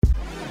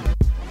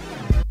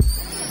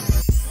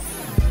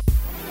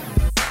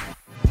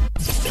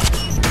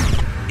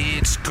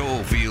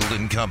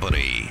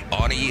Company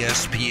on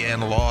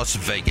ESPN Las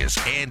Vegas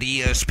and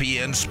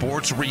ESPN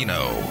Sports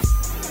Reno.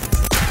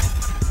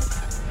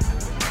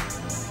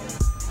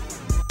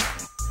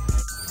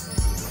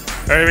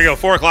 All right, here we go.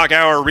 4 o'clock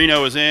hour.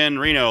 Reno is in.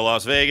 Reno,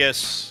 Las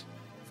Vegas.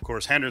 Of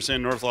course,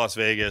 Henderson, North Las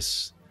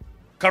Vegas.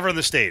 Covering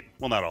the state.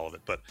 Well, not all of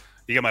it, but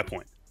you get my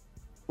point.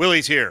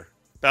 Willie's here.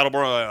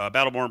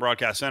 Battleborn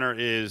Broadcast Center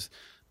is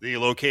the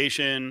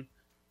location.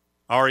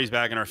 Ari's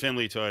back in our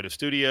Findlay Toyota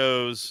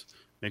studios.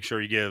 Make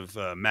sure you give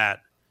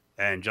Matt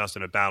and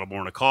Justin at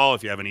Battleborn a call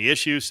if you have any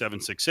issues.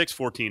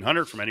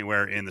 766-1400 from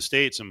anywhere in the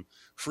state. Some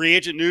free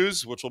agent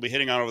news, which we'll be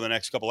hitting on over the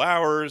next couple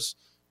hours.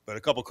 But a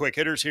couple quick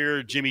hitters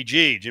here. Jimmy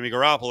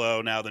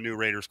Garoppolo, now the new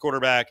Raiders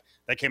quarterback.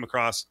 That came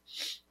across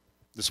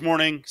this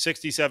morning.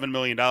 $67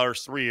 million,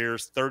 3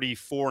 years,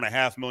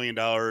 $34.5 million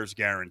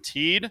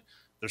guaranteed.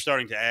 They're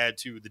starting to add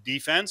to the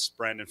defense.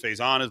 Brandon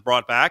Faison is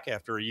brought back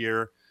after a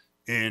year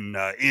in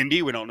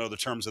Indy. We don't know the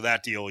terms of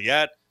that deal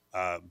yet.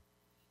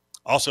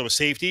 Also a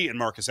safety in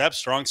Marcus Epps,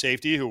 strong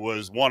safety, who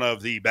was one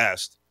of the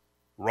best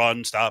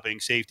run-stopping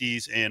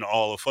safeties in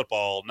all of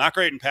football. Not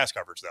great in pass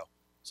coverage, though.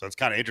 So it's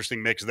kind of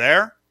interesting mix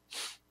there.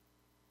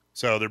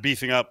 So they're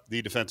beefing up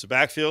the defensive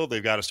backfield.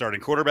 They've got a starting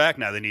quarterback.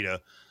 Now they need a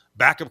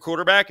backup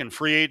quarterback, and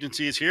free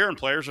agency is here, and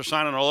players are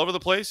signing all over the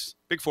place.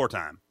 Big Four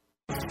time.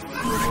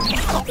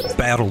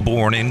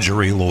 Battleborn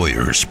Injury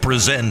Lawyers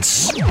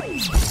presents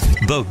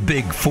the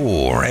Big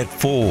Four at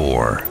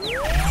 4.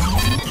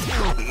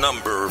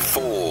 Number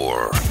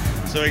 4.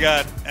 So we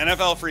got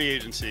NFL free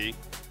agency,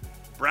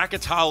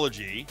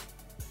 bracketology,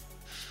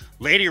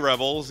 Lady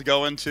Rebels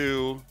going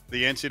to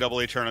the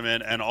NCAA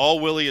tournament, and all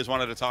Willie has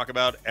wanted to talk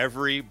about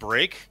every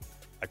break.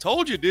 I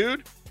told you,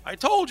 dude. I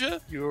told you.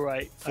 You were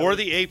right. For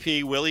the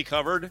AP, Willie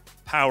covered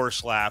Power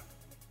Slap.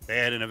 They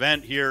had an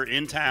event here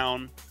in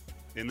town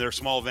in their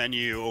small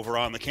venue over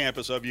on the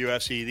campus of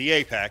UFC, the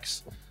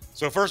Apex.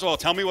 So first of all,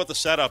 tell me what the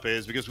setup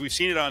is, because we've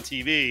seen it on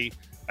TV.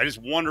 I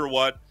just wonder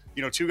what,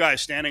 two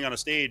guys standing on a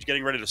stage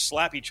getting ready to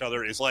slap each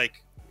other is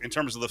like in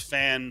terms of the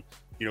fan,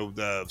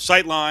 the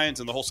sight lines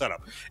and the whole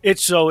setup.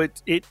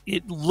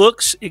 It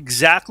looks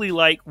exactly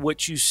like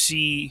what you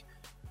see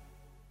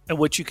and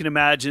what you can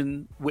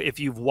imagine if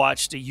you've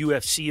watched a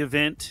UFC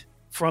event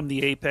from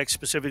the Apex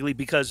specifically,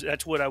 because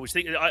that's what I was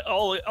thinking.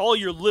 All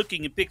you're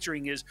looking and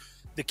picturing is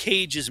the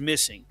cage is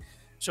missing.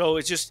 So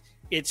it's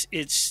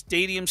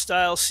stadium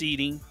style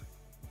seating,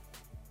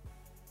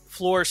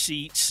 floor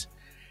seats.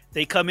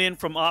 They come in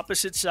from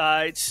opposite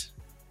sides.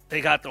 They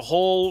got the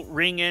whole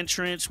ring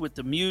entrance with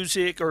the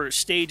music, or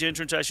stage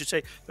entrance, I should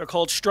say. They're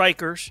called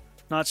strikers,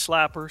 not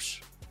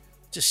slappers.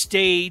 It's a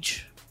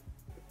stage.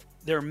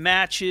 They're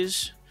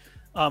matches.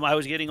 I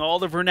was getting all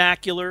the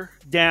vernacular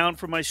down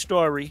for my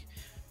story.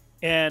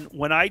 And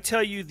when I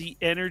tell you the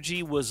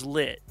energy was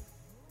lit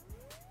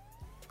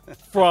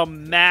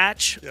from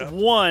match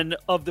one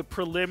of the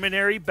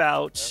preliminary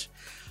bouts,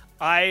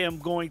 I am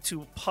going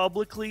to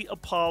publicly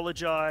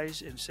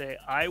apologize and say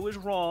I was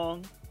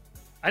wrong.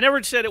 I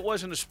never said it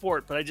wasn't a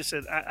sport, but I just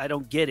said I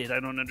don't get it. I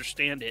don't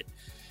understand it.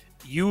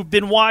 You've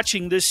been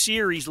watching this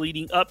series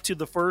leading up to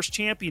the first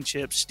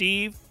championship.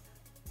 Steve,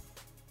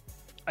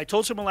 I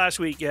told someone last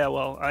week,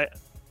 I'll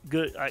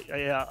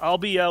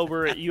be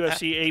over at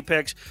UFC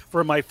Apex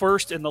for my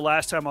first and the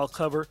last time I'll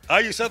cover. Oh,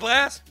 you said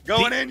last?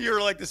 Going in, you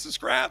were like, this is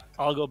crap?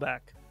 I'll go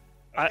back.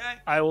 Okay.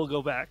 I will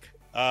go back.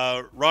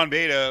 Ron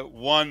Beta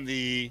won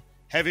the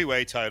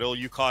heavyweight title.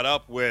 You caught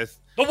up with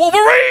The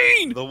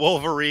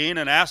Wolverine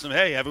and asked him,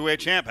 hey, heavyweight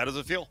champ, how does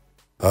it feel?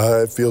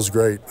 It feels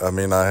great. I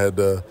mean, I had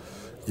to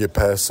get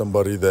past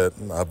somebody that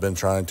I've been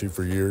trying to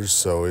for years,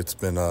 so it's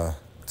been an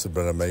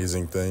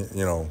amazing thing,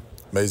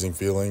 amazing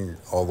feeling,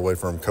 all the way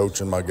from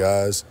coaching my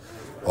guys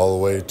all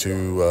the way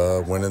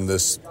to winning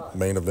this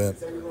main event.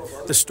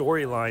 The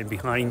storyline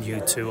behind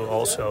you two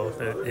also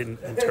in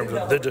terms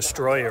of the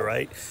Destroyer,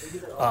 right?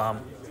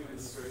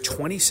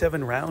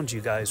 27 rounds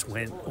you guys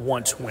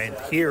once went.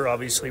 Here,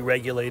 obviously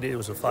regulated. It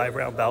was a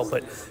 5-round bout,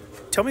 but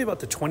tell me about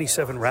the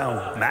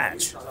 27-round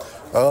match.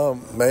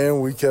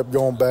 Man, we kept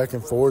going back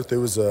and forth. It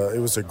was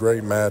a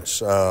great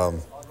match.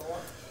 And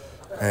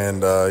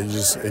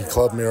he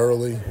clubbed me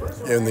early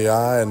in the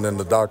eye, and then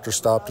the doctor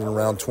stopped in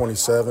around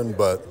 27.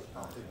 But,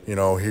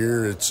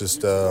 here it's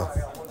just,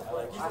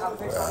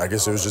 I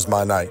guess it was just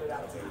my night.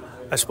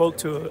 I spoke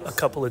to a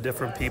couple of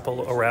different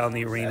people around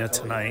the arena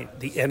tonight.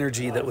 The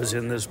energy that was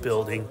in this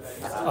building.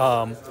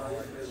 Koa,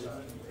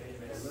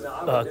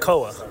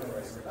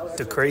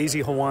 the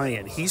crazy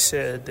Hawaiian, he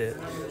said that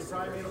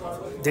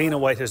Dana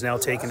White has now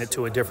taken it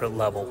to a different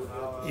level.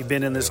 You've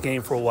been in this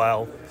game for a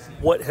while.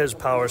 What has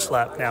Power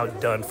Slap now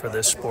done for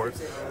this sport?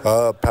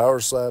 Power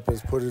Slap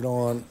has put it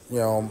on,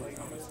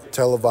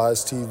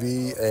 televised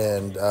TV,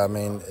 and I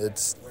mean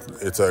it's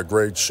a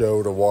great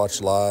show to watch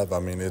live. I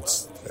mean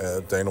it's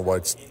Dana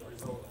White's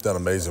done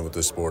amazing with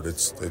this sport.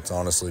 It's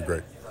honestly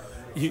great.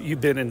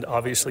 You've been in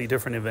obviously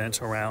different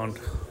events around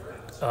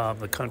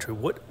the country.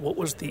 What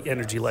was the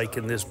energy like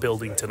in this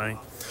building tonight?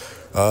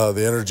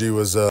 The energy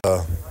was it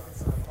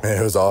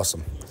was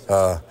awesome.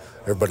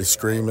 Everybody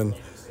screaming.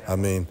 I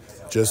mean,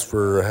 just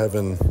for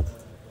having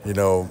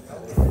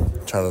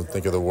trying to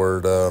think of the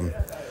word,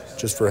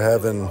 just for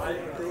having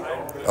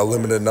a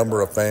limited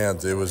number of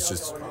fans, it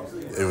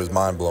was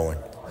mind-blowing.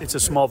 It's a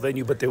small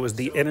venue, but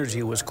the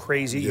energy was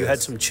crazy. Yes. You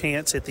had some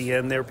chants at the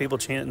end there, people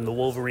chanting the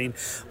Wolverine,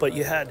 but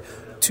you had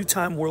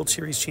two-time World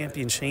Series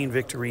champion Shane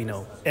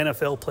Victorino,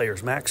 NFL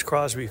players, Max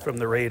Crosby from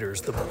the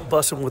Raiders, the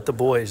Bussin' with the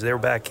Boys, they're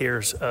back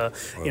here. Sorry.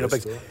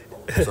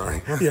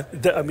 Yeah,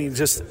 I mean,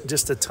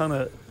 just a ton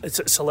of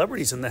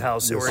celebrities in the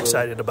house who were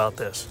excited about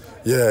this.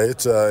 Yeah,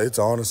 it's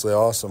honestly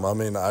awesome. I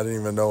mean, I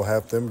didn't even know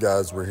half them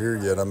guys were here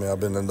yet. I mean,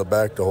 I've been in the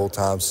back the whole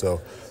time, so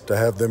to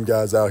have them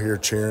guys out here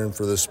cheering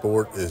for this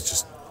sport is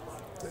just,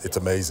 it's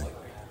amazing.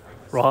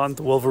 Ron,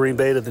 the Wolverine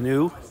Beta, the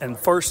new and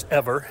first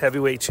ever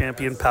heavyweight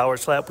champion Power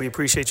Slap. We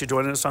appreciate you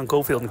joining us on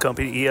Cofield and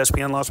Company,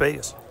 ESPN Las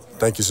Vegas.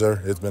 Thank you,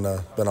 sir. It's been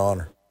an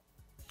honor.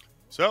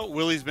 So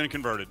Willie's been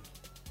converted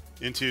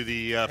into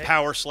the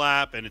Power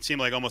Slap, and it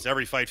seemed like almost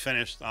every fight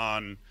finished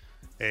on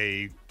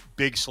a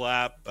big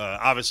slap.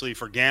 Obviously,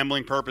 for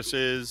gambling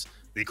purposes,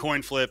 the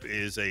coin flip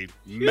is a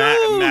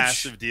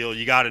massive deal.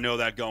 You got to know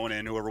that going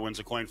in. Whoever wins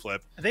the coin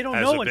flip they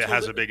don't know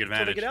has a big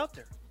advantage. Until they get out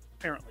there,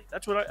 apparently.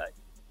 That's what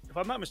if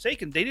I'm not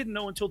mistaken, they didn't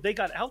know until they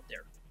got out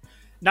there.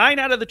 9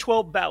 out of the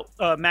 12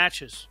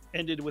 matches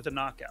ended with a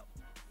knockout.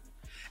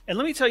 And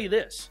let me tell you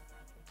this.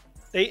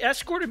 They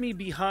escorted me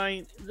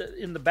behind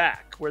in the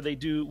back where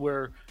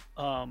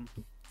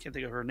can't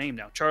think of her name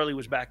now. Charlie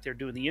was back there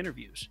doing the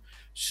interviews.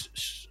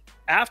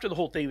 After the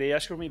whole thing, they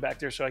escorted me back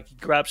there so I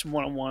could grab some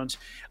one-on-ones,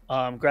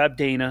 grab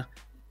Dana.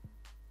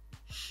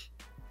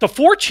 The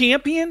 4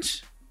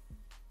 champions,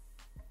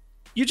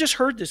 you just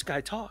heard this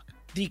guy talk.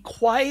 The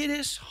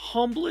quietest,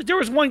 humblest. There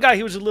was one guy,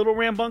 he was a little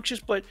rambunctious,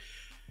 but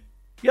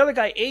the other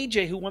guy,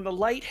 AJ, who won the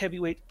light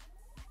heavyweight,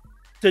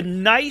 the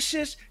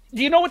nicest.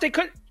 Do you know what they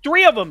could?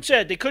 3 of them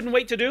said they couldn't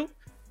wait to do?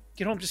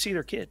 Get home to see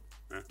their kid.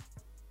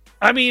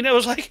 I mean, it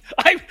was like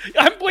I'm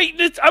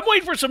waiting. I'm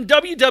waiting for some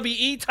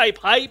WWE type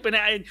hype,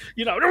 and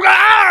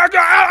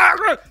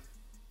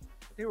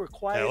they were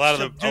quiet. Yeah,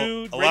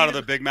 a lot of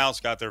the big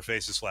mouths got their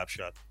faces slapped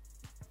shut.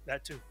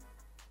 That too.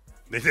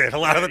 They did. A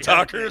lot of the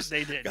talkers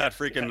they did. Got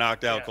freaking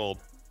knocked out cold.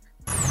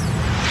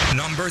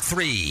 Number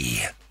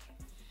 3.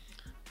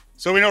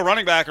 So we know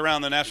running back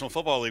around the National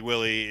Football League,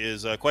 Willie,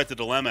 is quite the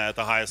dilemma at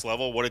the highest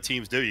level. What do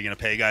teams do? You're going to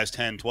pay guys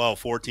 $10, $12,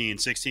 $14,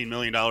 $16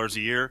 million a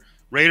year.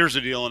 Raiders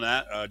are dealing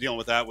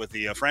with that with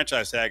the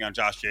franchise tag on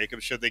Josh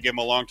Jacobs. Should they give him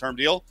a long-term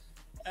deal?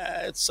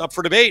 It's up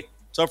for debate.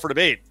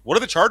 What do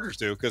the Chargers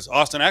do? Because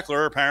Austin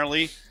Eckler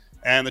apparently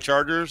and the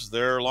Chargers,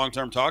 their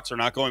long-term talks are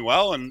not going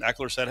well. And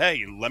Eckler said,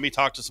 hey, let me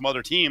talk to some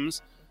other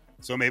teams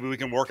so maybe we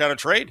can work out a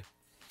trade.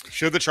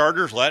 Should the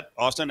Chargers let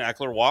Austin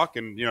Eckler walk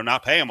and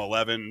not pay him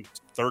 11,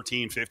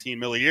 13, 15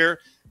 mil a year?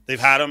 They've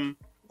had him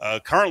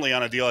currently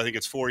on a deal. I think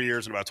it's 4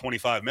 years and about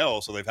 25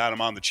 mil. So they've had him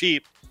on the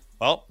cheap.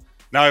 Well,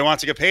 now he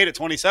wants to get paid at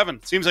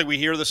 27. Seems like we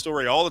hear this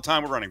story all the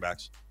time with running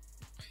backs.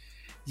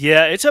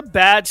 Yeah, it's a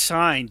bad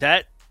sign.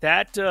 That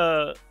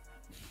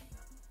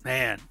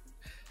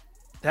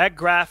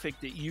graphic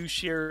that you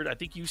shared, I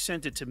think you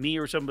sent it to me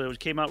or somebody. It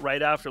came out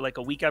right after, like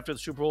a week after the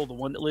Super Bowl, the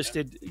one that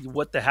listed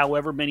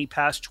however many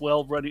past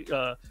 12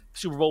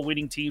 Super Bowl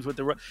winning teams with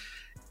the.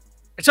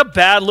 It's a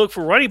bad look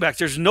for running backs.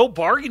 There's no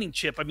bargaining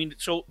chip. I mean,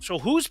 so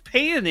who's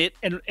paying it?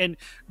 And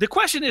the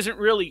question isn't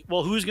really,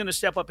 well, who's going to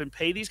step up and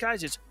pay these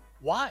guys? It's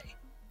why.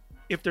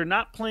 If they're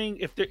not playing,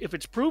 if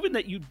it's proven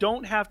that you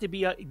don't have to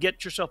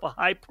get yourself a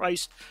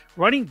high-priced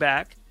running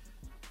back,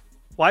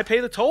 why pay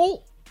the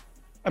toll?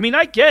 I mean,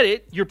 I get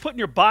it. You're putting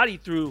your body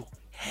through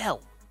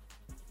hell.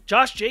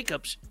 Josh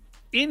Jacobs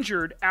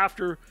injured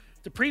after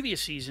the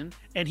previous season,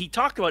 and he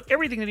talked about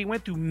everything that he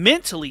went through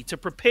mentally to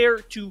prepare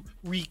to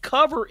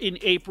recover in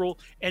April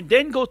and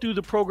then go through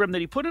the program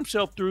that he put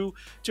himself through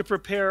to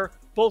prepare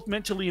both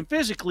mentally and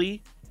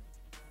physically.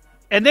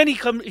 And then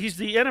he's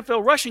the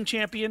NFL rushing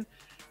champion.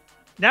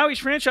 Now he's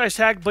franchise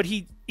tagged, but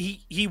he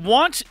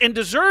wants and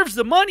deserves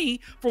the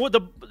money for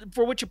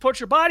what you put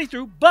your body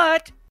through,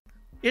 but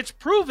it's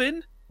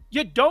proven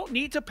you don't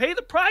need to pay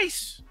the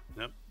price.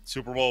 Yep.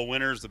 Super Bowl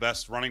winners, the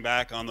best running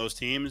back on those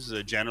teams,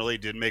 generally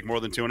didn't make more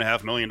than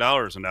 $2.5 million.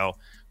 And now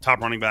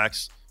top running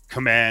backs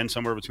command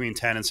somewhere between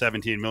 10 and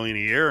 17 million a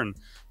year. And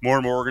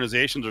more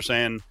organizations are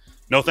saying,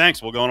 no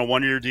thanks, we'll go on a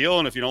 1-year deal.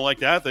 And if you don't like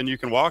that, then you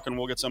can walk and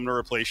we'll get someone to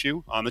replace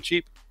you on the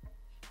cheap.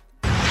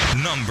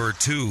 Number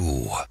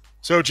 2.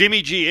 So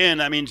Jimmy G in,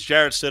 that means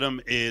Jarrett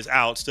Stidham is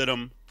out.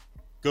 Stidham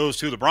goes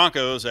to the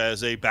Broncos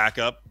as a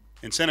backup,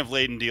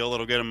 incentive-laden deal.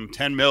 That'll get him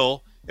 $10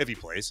 million if he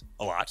plays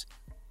a lot.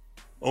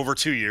 Over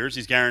 2 years,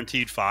 he's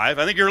guaranteed $5 million.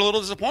 I think you're a little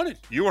disappointed.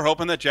 You were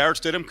hoping that Jarrett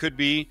Stidham could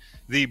be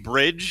the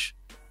bridge,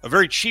 a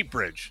very cheap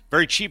bridge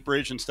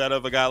instead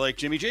of a guy like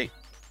Jimmy G.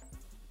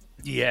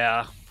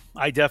 Yeah,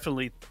 I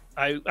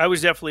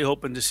was definitely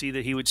hoping to see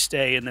that he would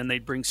stay and then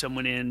they'd bring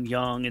someone in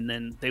young and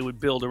then they would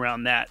build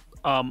around that.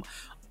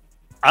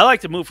 I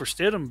like to move for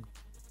Stidham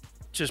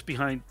just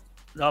behind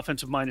the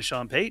offensive mind of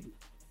Sean Payton.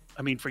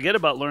 I mean, forget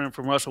about learning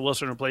from Russell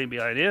Wilson or playing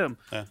behind him.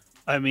 Yeah.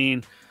 I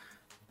mean,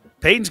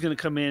 Payton's going to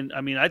come in.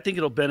 I mean, I think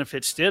it'll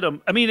benefit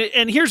Stidham. I mean,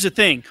 and here's the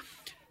thing.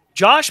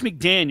 Josh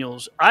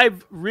McDaniels,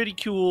 I've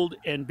ridiculed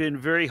and been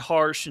very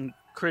harsh and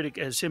critic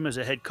as him as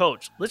a head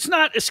coach. Let's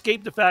not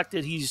escape the fact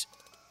that he's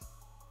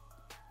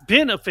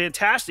been a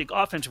fantastic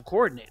offensive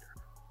coordinator.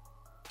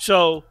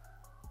 So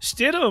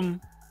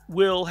Stidham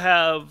will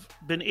have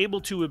been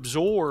able to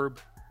absorb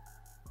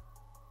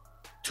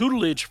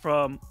tutelage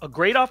from a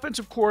great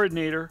offensive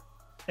coordinator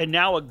and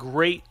now a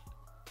great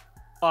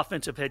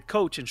offensive head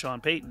coach in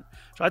Sean Payton.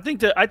 So I think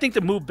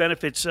the move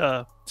benefits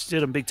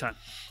Stidham big time.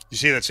 You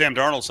see that Sam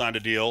Darnold signed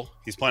a deal.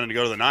 He's planning to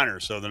go to the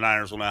Niners, so the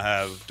Niners will now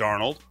have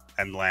Darnold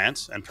and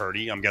Lance and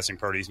Purdy. I'm guessing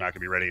Purdy's not going to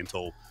be ready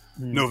until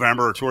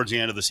November or towards the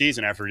end of the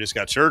season after he just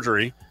got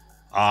surgery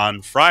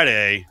on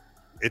Friday.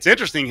 It's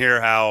interesting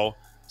here how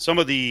some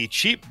of the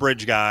cheap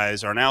bridge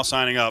guys are now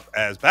signing up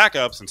as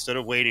backups instead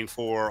of waiting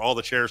for all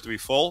the chairs to be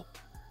full.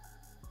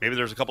 Maybe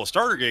there's a couple of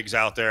starter gigs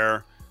out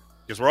there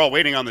because we're all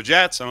waiting on the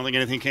Jets. I don't think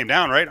anything came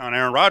down, right, on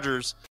Aaron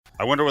Rodgers.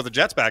 I wonder what the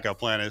Jets' backup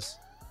plan is.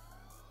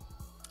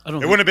 It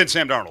wouldn't have been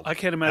Sam Darnold. I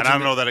can't imagine. And I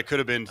don't know that it could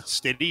have been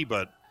Stiddy,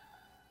 but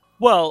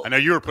well, I know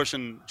you were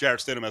pushing Jarrett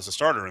Stidham as a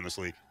starter in this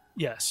league.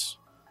 Yes.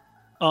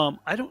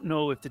 I don't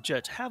know if the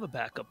Jets have a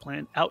backup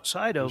plan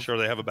outside of. I'm sure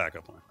they have a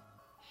backup plan.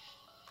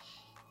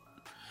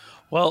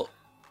 Well,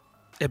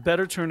 it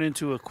better turn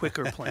into a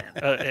quicker plan.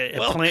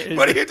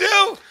 What do you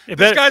do?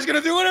 This guy's going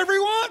to do whatever he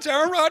wants.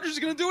 Aaron Rodgers is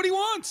going to do what he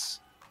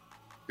wants.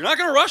 You're not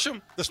going to rush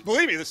him.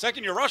 Believe me, the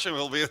second you rush him,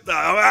 he'll be, I'm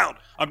out.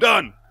 I'm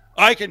done.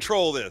 I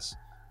control this.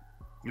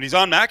 When he's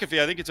on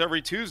McAfee, I think it's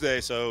every Tuesday,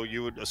 so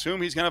you would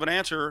assume he's going to have an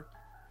answer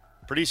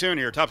pretty soon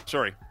here. Top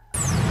story.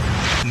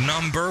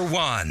 Number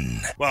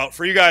 1. Well,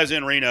 for you guys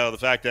in Reno, the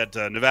fact that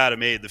Nevada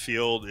made the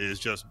field is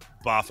just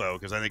boffo,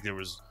 because I think there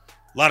was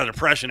a lot of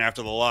depression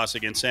after the loss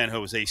against San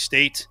Jose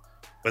State,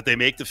 but they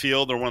make the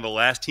field. They're one of the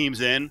last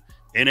teams in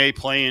a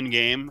play-in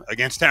game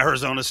against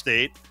Arizona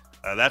State.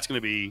 That's going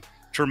to be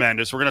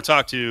tremendous. We're going to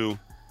talk to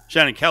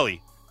Shannon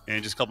Kelly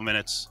in just a couple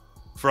minutes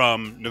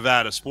from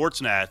Nevada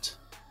Sportsnet.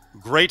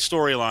 Great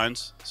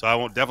storylines, so I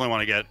definitely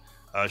want to get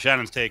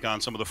Shannon's take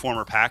on some of the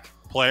former Pac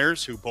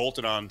players who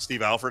bolted on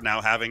Steve Alford, now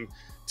having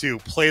to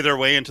play their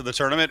way into the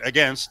tournament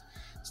against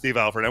Steve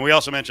Alford. And we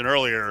also mentioned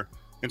earlier,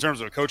 in terms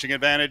of coaching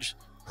advantage,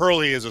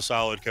 Hurley is a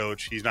solid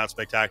coach. He's not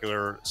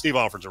spectacular. Steve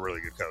Alford's a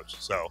really good coach.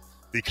 So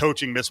the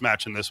coaching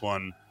mismatch in this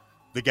one,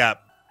 the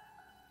gap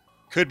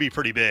could be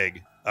pretty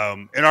big.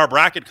 In our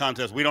bracket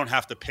contest, we don't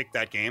have to pick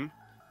that game.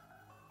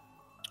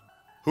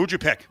 Who'd you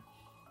pick?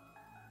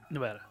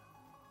 Nevada.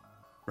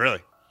 Really?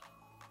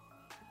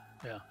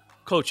 Yeah.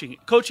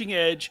 Coaching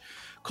edge,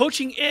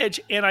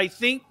 and I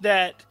think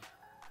that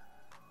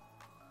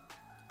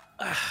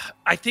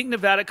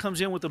Nevada comes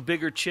in with a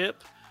bigger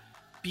chip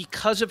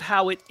because of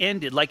how it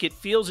ended. Like, it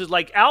feels is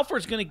like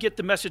Alfred's going to get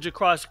the message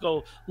across.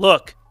 Go,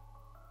 look,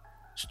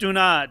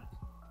 Stunad,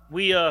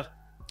 we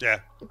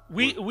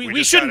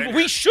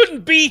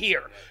shouldn't be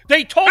here.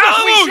 They told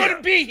us we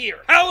shouldn't be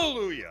here.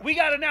 Hallelujah. We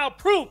got to now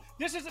prove.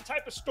 This is the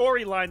type of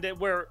storyline that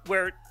where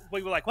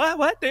we were like,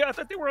 what? I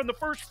thought they were on the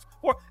first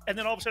 4, and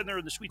then all of a sudden they're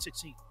in the Sweet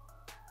 16.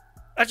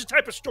 That's the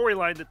type of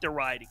storyline that they're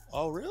riding.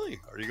 Oh, really?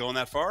 Are you going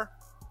that far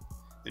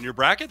in your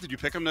bracket? Did you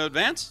pick them to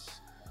advance?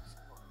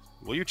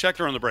 Well, you checked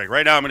during the break.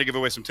 Right now, I'm going to give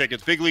away some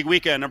tickets. Big League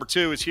Weekend number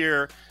 2 is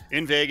here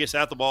in Vegas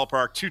at the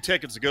ballpark. 2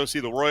 tickets to go see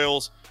the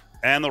Royals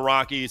and the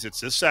Rockies. It's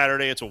this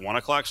Saturday. It's a 1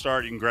 o'clock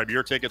start. You can grab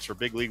your tickets for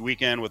Big League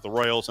Weekend with the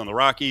Royals and the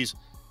Rockies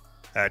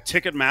at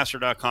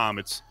Ticketmaster.com.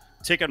 It's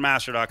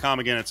Ticketmaster.com.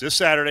 Again, it's this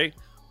Saturday,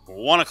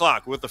 1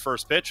 o'clock with the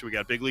first pitch. We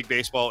got Big League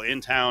Baseball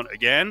in town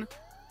again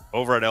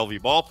over at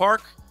LV Ballpark.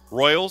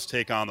 Royals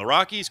take on the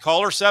Rockies.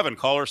 Caller 7,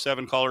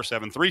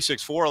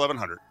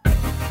 364-1100.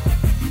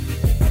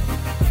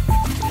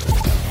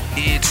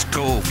 It's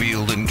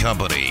Cofield and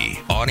Company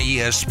on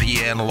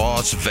ESPN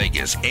Las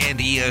Vegas and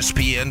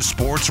ESPN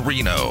Sports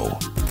Reno. All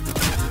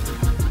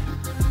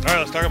right,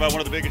 let's talk about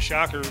one of the biggest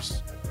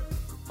shockers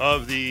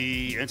of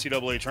the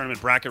NCAA tournament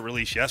bracket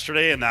release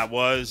yesterday, and that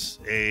was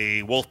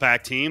a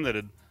Wolfpack team that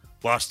had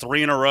lost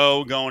 3 in a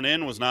row going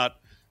in, was not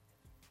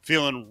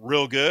feeling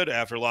real good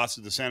after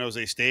losses to San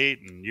Jose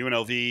State and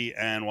UNLV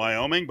and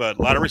Wyoming, but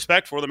a lot of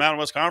respect for the Mountain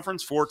West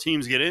Conference. 4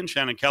 teams get in.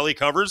 Shannon Kelly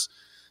covers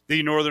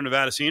the Northern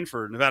Nevada scene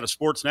for Nevada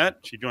Sportsnet.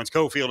 She joins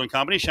Cofield and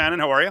Company. Shannon,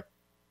 how are you?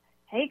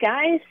 Hey,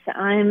 guys.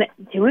 I'm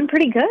doing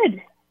pretty good.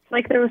 It's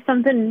like there was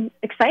something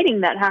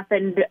exciting that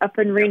happened up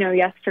in Reno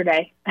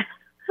yesterday.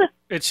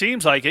 It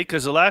seems like it,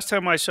 because the last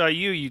time I saw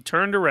you, you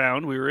turned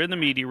around. We were in the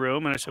media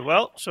room, and I said,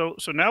 well, so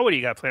now what do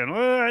you got planned?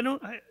 Well,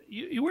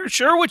 you weren't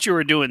sure what you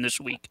were doing this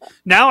week.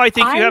 Now I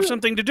think you have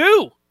something to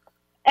do.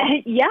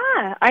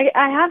 Yeah, I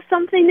have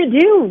something to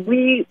do.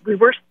 We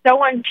were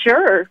so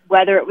unsure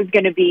whether it was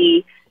going to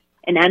be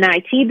an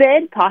NIT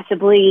bid,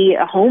 possibly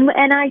a home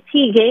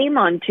NIT game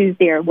on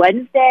Tuesday or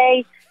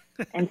Wednesday,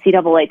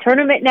 NCAA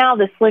tournament now,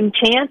 the slim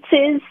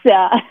chances.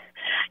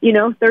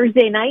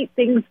 Thursday night,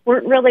 things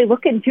weren't really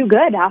looking too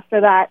good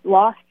after that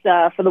loss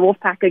for the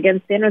Wolfpack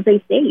against San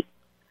Jose State.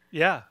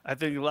 Yeah, I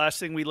think the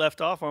last thing we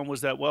left off on was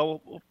that,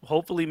 well,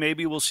 hopefully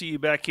maybe we'll see you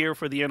back here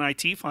for the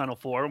NIT Final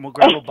Four, and we'll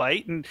grab a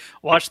bite and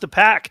watch the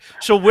Pack.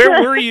 So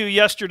where were you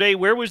yesterday?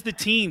 Where was the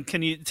team?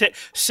 Can you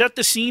set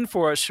the scene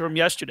for us from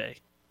yesterday?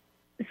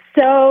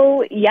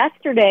 So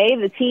yesterday,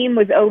 the team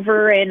was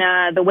over in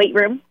the weight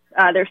room.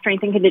 Their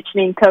strength and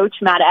conditioning coach,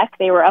 Matt Eck,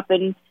 they were up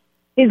in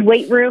his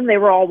weight room. They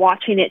were all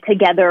watching it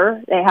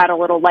together. They had a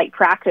little light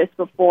practice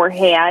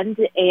beforehand,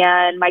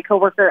 and my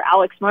coworker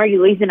Alex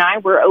Margulies and I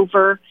were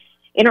over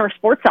in our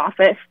sports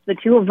office, the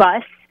two of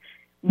us,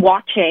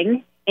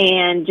 watching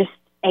and just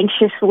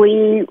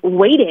anxiously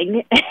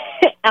waiting.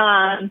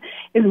 Because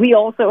we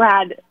also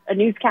had a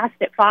newscast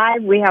at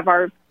 5. We have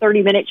our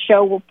 30-minute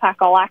show, Wolfpack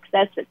All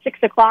Access, at 6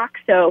 o'clock.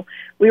 So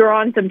we were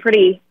on some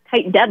pretty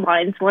tight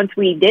deadlines once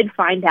we did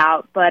find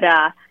out. But,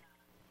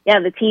 yeah,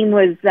 the team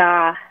was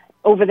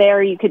over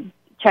there. You could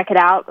check it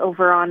out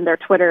over on their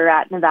Twitter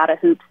at Nevada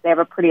Hoops. They have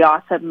a pretty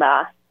awesome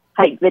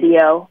hype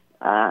video,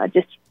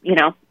 just,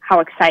 how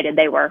excited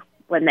they were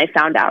when they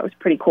found out. It was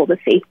pretty cool to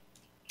see.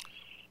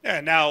 Yeah,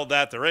 now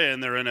that they're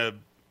in a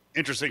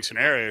interesting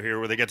scenario here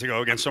where they get to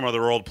go against some of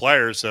their old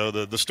players. So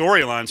the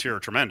storylines here are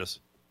tremendous.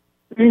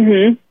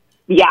 Mm-hmm.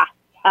 Yeah.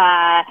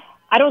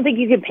 I don't think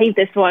you could paint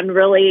this one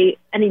really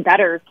any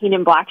better.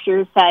 Keenan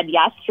Blackshear said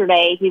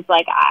yesterday, he's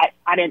like,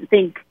 I didn't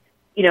think,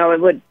 it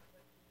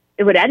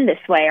would end this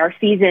way. Our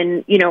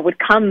season, would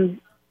come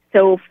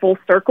so full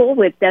circle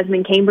with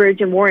Desmond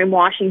Cambridge and Warren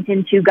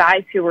Washington, two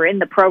guys who were in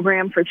the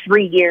program for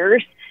 3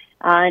 years.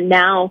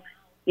 Now,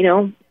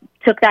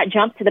 took that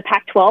jump to the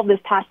Pac-12 this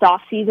past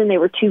offseason. They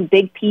were two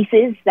big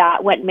pieces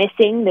that went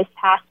missing this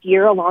past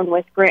year, along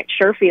with Grant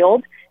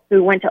Sherfield,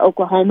 who went to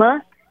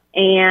Oklahoma.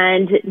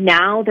 And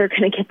now they're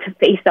going to get to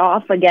face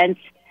off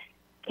against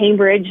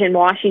Cambridge and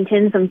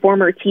Washington, some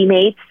former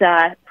teammates.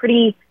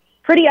 Pretty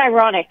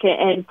ironic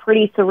and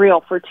pretty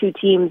surreal for two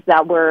teams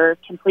that were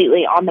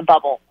completely on the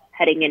bubble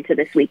heading into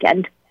this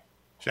weekend.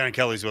 Shannon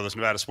Kelly's with us,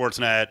 Nevada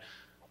Sportsnet.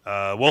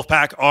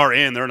 Wolfpack are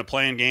in. They're in a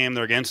playing game.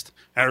 They're against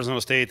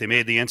Arizona State. They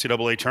made the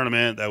NCAA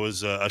tournament. That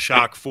was a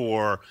shock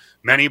for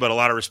many, but a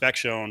lot of respect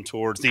shown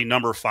towards the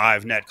number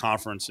 5 net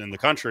conference in the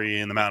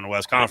country in the Mountain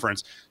West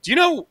Conference. Do you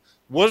know,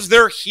 was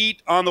there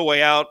heat on the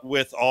way out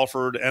with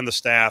Alford and the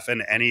staff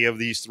and any of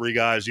these 3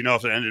 guys? Do you know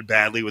if it ended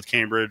badly with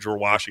Cambridge or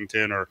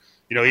Washington or,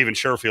 even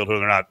Sherfield, who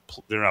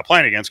they're not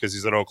playing against because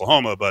he's at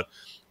Oklahoma? But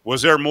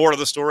was there more to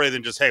the story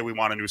than just, hey, we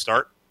want a new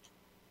start?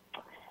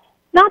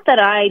 Not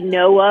that I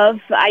know of.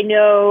 I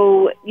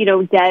know,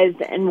 Des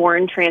and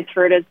Warren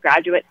transferred as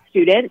graduate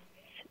students.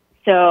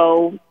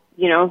 So,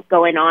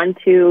 going on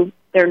to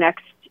their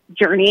next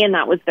journey, and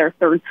that was their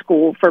 3rd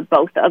school for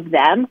both of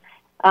them.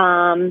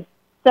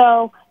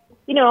 So,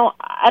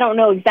 I don't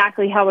know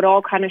exactly how it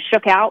all kind of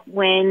shook out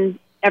when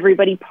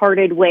everybody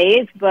parted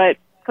ways, but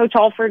Coach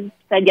Alford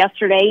said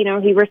yesterday,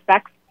 he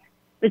respects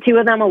the two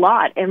of them a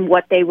lot and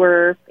what they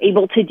were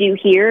able to do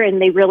here,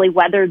 and they really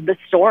weathered the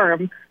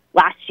storm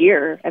last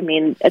year. I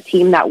mean, a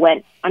team that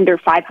went under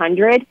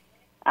 500,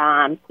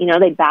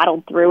 they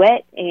battled through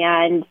it,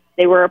 and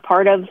they were a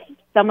part of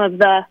some of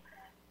the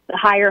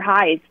higher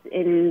highs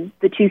in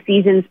the 2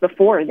 seasons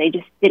before. They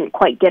just didn't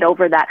quite get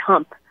over that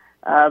hump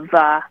of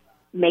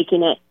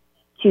making it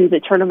to the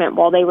tournament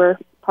while they were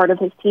part of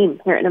his team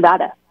here at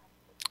Nevada.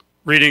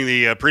 Reading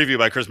the preview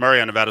by Chris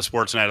Murray on Nevada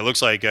Sportsnet, it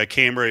looks like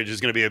Cambridge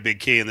is going to be a big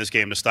key in this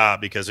game to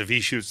stop, because if he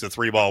shoots the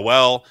 3-ball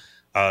well,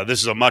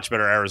 this is a much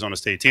better Arizona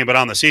State team. But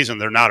on the season,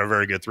 they're not a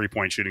very good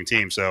 3-point shooting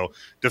team. So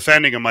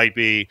defending them might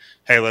be,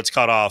 hey, let's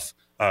cut off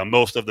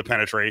most of the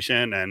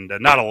penetration and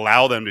not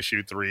allow them to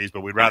shoot threes,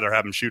 but we'd rather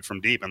have them shoot from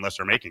deep unless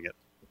they're making it.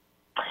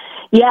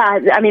 Yeah,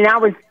 I mean,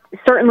 that was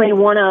certainly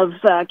one of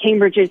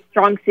Cambridge's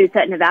strong suits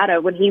at Nevada.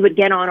 When he would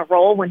get on a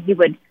roll, when he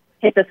would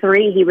hit the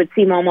 3, he would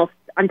seem almost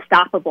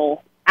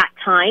unstoppable at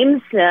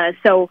times.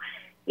 So,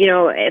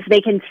 if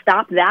they can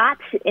stop that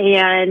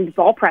and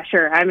ball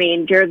pressure. I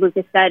mean, Jared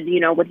Lucas said,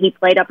 when he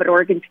played up at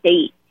Oregon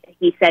State,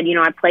 he said,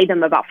 I played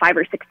them about 5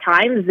 or 6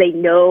 times. They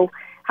know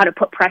how to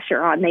put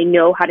pressure on. They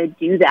know how to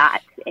do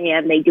that,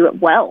 and they do it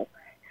well.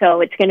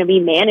 So it's going to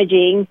be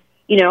managing,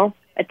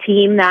 a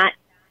team that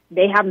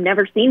they have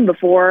never seen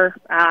before.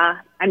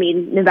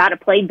 Nevada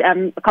played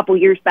them a couple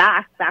years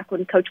back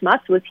when Coach Muss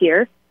was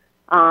here,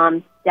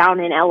 down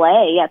in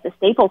L.A. at the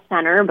Staples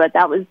Center, but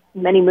that was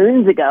many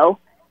moons ago.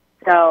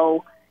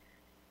 So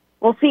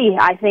we'll see.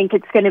 I think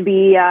it's going to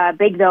be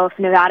big, though, if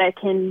Nevada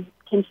can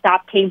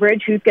stop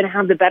Cambridge. Who's going to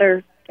have the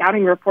better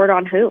scouting report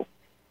on who?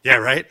 Yeah,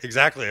 right.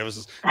 Exactly. I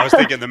was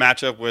thinking the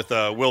matchup with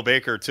Will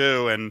Baker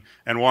too and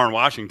Warren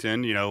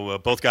Washington.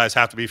 Both guys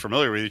have to be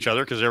familiar with each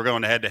other because they were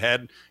going head to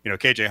head.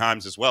 KJ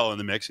Himes as well in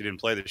the mix. He didn't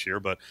play this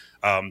year, but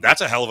that's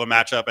a hell of a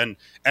matchup.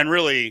 And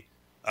really,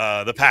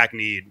 the Pack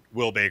need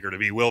Will Baker to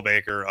be Will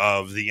Baker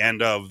of the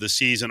end of the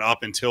season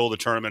up until the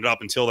tournament,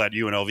 up until that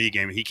UNLV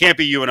game. He can't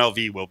be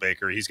UNLV Will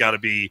Baker. He's got to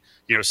be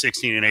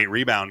 16 and 8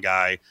 rebound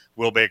guy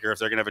Will Baker if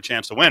they're going to have a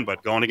chance to win.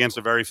 But going against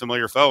a very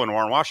familiar foe in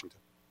Warren Washington.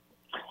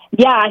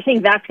 Yeah, I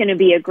think that's going to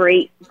be a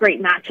great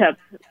matchup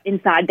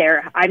inside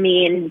there. I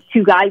mean,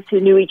 two guys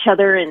who knew each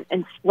other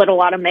and split a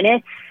lot of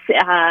minutes,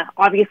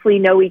 obviously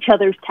know each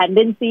other's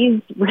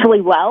tendencies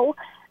really well.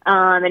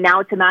 And now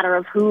it's a matter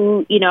of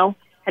who,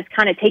 has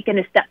kind of taken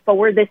a step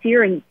forward this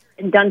year and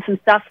done some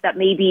stuff that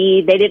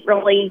maybe they didn't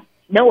really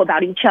know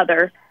about each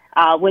other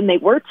when they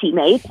were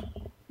teammates.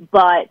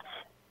 But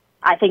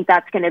I think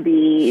that's going to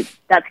be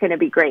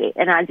great.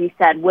 And as you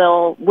said,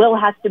 Will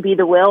has to be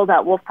the Will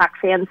that Wolfpack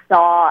fans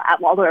saw at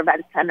Waldo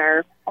Event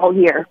Center all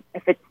year.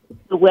 If it's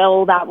the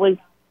Will that was,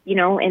 in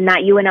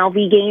that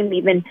UNLV game,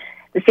 even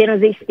the San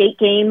Jose State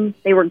game,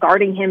 they were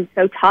guarding him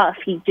so tough.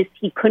 He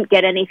couldn't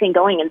get anything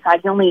going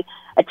inside. He only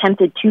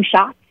attempted 2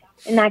 shots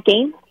in that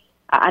game.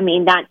 I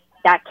mean, that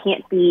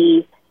can't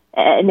be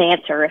an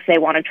answer if they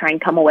want to try and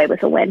come away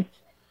with a win.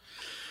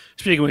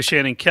 Speaking with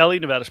Shannon Kelly,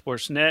 Nevada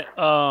Sports Net.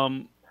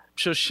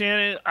 So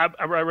Shannon,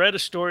 I read a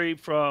story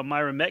from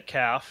Myron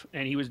Metcalf,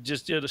 and he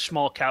did a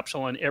small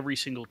capsule on every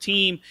single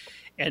team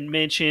and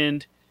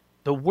mentioned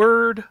the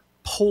word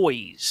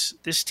poise.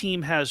 This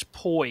team has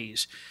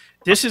poise.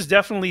 This is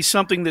definitely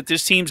something that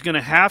this team's going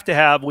to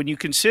have when you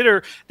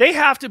consider they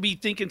have to be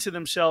thinking to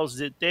themselves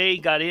that they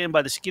got in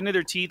by the skin of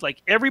their teeth.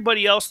 Like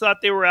everybody else thought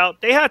they were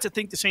out. They had to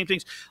think the same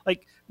things.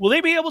 Like, will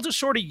they be able to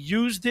sort of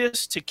use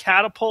this to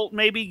catapult,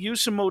 maybe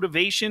use some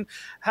motivation?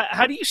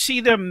 How do you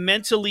see them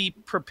mentally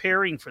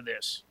preparing for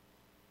this?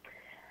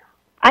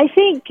 I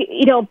think,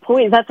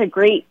 poise, that's a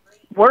great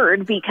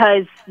word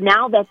because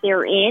now that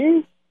they're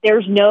in,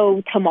 there's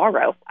no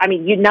tomorrow. I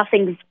mean,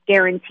 nothing's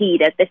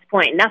guaranteed at this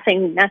point.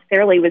 Nothing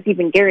necessarily was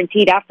even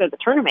guaranteed after the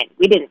tournament.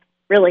 We didn't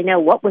really know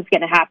what was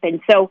going to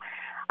happen. So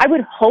I would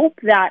hope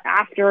that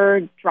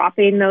after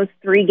dropping those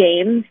 3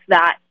 games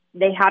that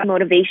they have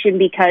motivation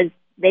because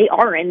they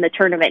are in the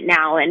tournament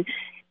now. And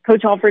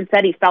Coach Alford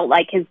said he felt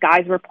like his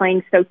guys were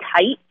playing so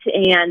tight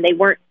and they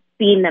weren't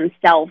seeing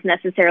themselves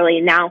necessarily.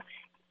 And now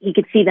he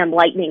could see them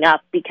lightening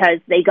up because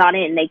they got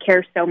in. They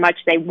care so much.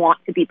 They want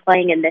to be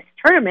playing in this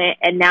tournament.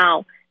 And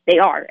now they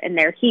are, and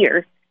they're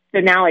here. So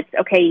now it's,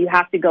 okay, you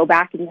have to go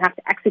back and you have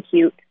to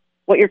execute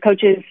what your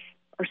coaches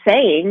are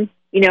saying.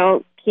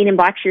 Keenan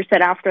Blackshear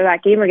said after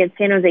that game against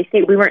San Jose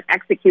State, we weren't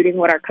executing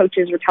what our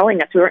coaches were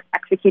telling us. We weren't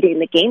executing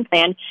the game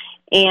plan,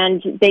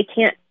 and they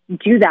can't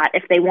do that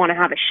if they want to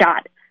have a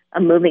shot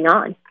of moving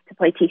on to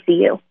play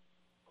TCU.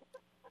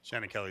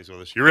 Shannon Kelly's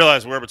with us. You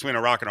realize we're between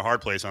a rock and a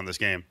hard place on this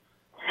game.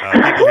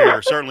 People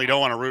here certainly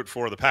don't want to root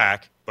for the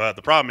Pack, but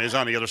the problem is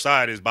on the other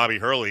side is Bobby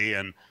Hurley,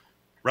 and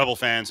Rebel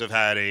fans have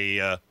had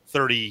a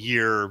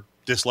 30-year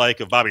dislike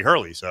of Bobby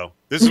Hurley. So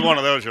this is one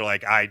of those you're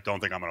like, I don't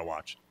think I'm going to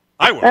watch.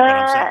 I would, but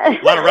I'm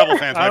saying a lot of Rebel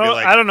fans might be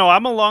like. I don't know.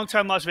 I'm a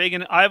longtime Las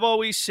Vegan. I've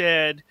always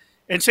said,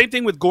 and same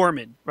thing with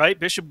Gorman, right?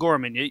 Bishop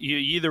Gorman. You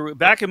either,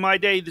 back in my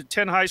day, the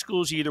 10 high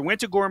schools, you either went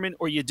to Gorman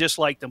or you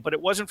disliked them, but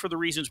it wasn't for the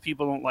reasons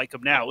people don't like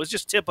them now. It was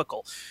just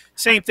typical.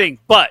 Same thing.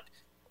 But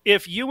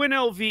if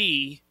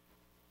UNLV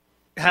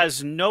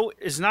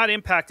is not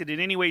impacted in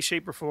any way,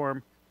 shape, or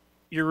form,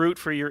 you root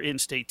for your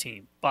in-state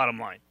team, bottom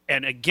line.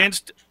 And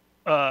against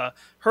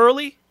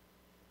Hurley,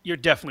 you're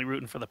definitely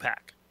rooting for the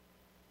Pack.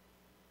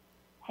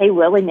 Hey,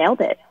 Willie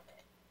nailed it.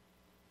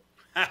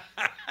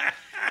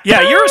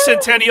 Yeah, you're a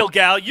Centennial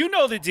gal. You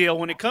know the deal.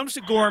 When it comes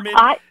to Gorman,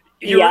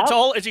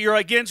 you're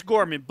against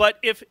Gorman. But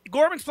if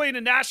Gorman's playing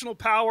a national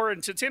power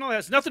and Centennial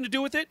has nothing to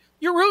do with it,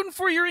 you're rooting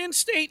for your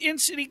in-state,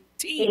 in-city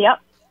team. Yep.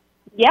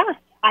 Yeah,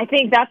 I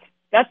think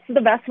that's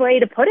the best way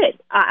to put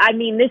it. I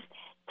mean, this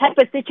type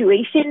of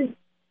situation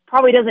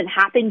probably doesn't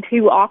happen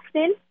too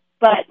often,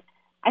 but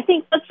I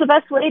think that's the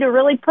best way to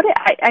really put it.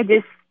 I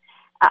just,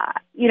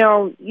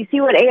 you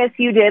see what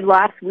ASU did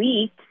last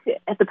week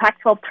at the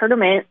Pac-12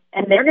 tournament,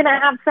 and they're going to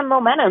have some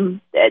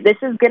momentum. This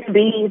is going to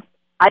be,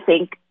 I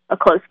think, a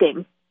close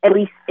game. At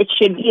least it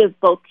should be if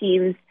both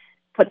teams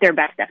put their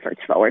best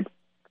efforts forward.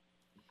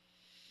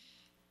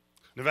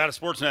 Nevada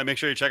Sportsnet, make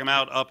sure you check them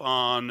out up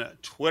on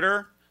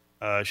Twitter,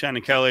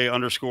 Shannon Kelly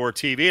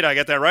 _TV. Did I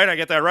get that right? I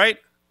got that right?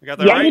 You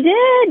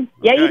did.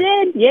 Yeah, okay. You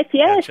did. Yes.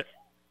 Yeah,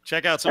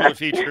 check out some of the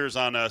features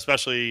on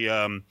especially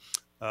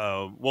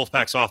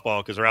Wolfpack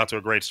softball because they're out to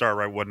a great start,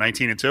 right? What,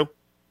 19-2?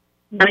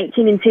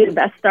 19-2,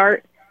 best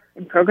start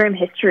in program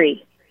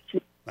history.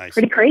 Nice.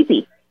 Pretty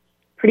crazy.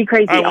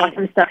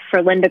 Awesome stuff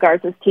for Linda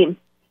Garza's team.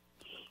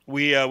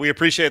 We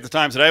appreciate the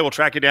time today. We'll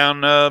track you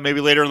down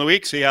maybe later in the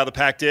week, see how the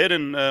Pack did,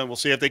 and we'll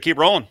see if they keep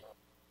rolling.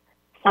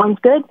 Sounds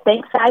good.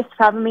 Thanks, guys,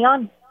 for having me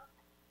on.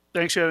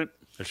 Thanks, Shannon.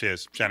 There she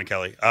is, Shannon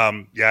Kelly. I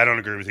don't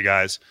agree with you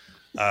guys.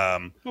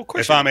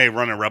 If I'm a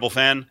running Rebel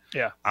fan,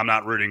 I'm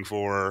not rooting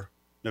for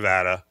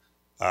Nevada.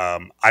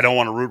 I don't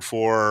want to root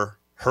for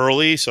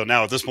Hurley, so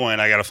now at this point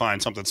I got to find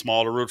something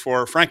small to root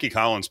for. Frankie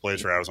Collins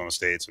plays for Arizona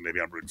State, so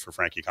maybe I'm rooting for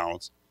Frankie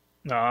Collins.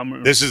 No,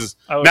 I'm. This is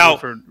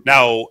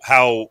now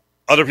how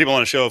other people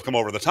on the show have come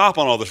over the top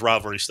on all this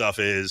rivalry stuff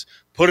is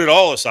put it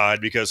all aside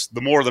because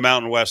the more the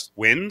Mountain West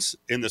wins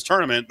in this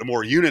tournament, the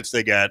more units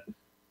they get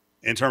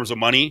in terms of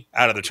money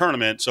out of the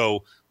tournament.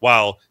 So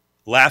while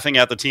laughing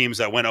at the teams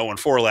that went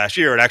 0-4 last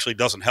year, it actually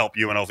doesn't help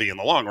UNLV in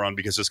the long run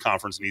because this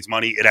conference needs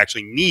money. It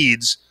actually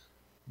needs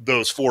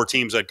those 4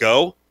 teams that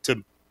go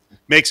to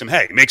make some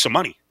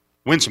money,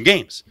 win some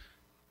games.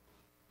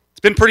 It's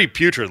been pretty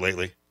putrid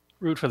lately.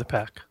 Root for the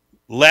Pack.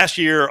 Last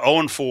year,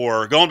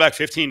 0-4, going back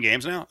 15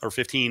 games now, or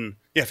 15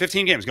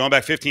 games, going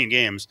back 15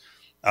 games.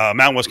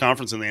 Mountain West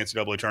Conference in the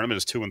NCAA tournament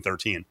is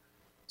 2-13.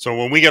 So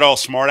when we get all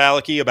smart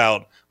alecky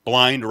about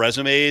blind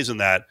resumes and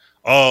that,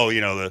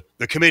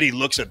 the committee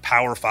looks at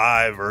Power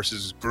 5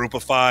 versus Group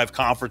of 5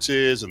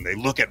 conferences and they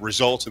look at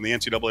results in the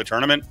NCAA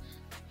tournament,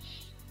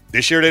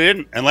 this year they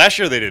didn't, and last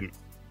year they didn't.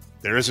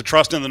 There is a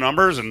trust in the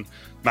numbers, and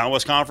Mountain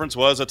West Conference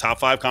was a top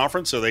 5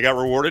 conference, so they got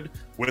rewarded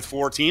with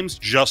 4 teams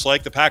just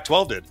like the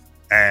Pac-12 did.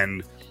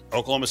 And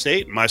Oklahoma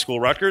State, my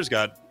school Rutgers,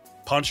 got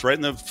punched right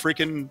in the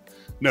freaking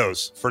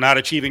nose for not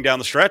achieving down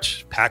the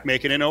stretch. Pac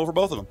making it over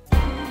both of them.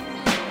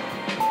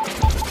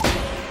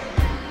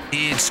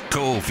 It's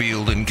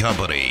Cofield and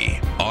Company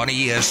on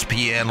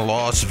ESPN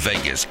Las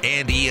Vegas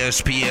and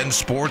ESPN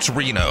Sports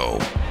Reno.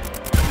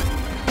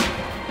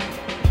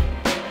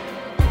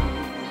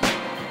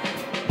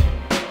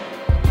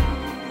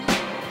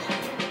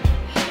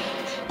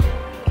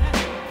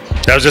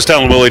 I was just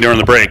telling Willie during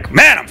the break,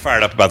 man, I'm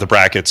fired up about the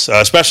brackets,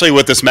 especially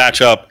with this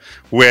matchup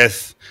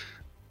with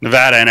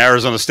Nevada and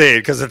Arizona State,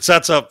 because it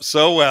sets up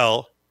so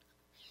well.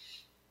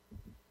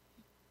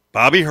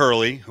 Bobby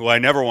Hurley, who I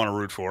never want to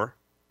root for,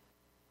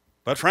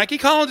 but Frankie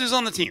Collins is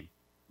on the team.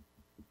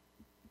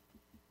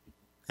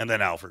 And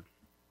then Alfred.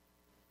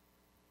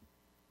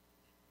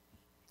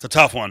 It's a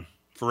tough one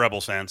for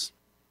Rebels fans.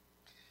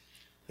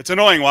 It's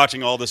annoying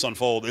watching all this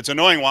unfold. It's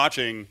annoying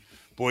watching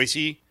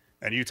Boise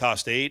and Utah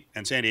State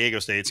and San Diego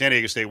State. San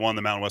Diego State won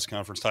the Mountain West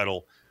Conference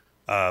title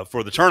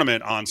for the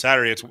tournament on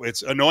Saturday.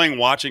 It's annoying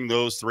watching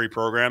those 3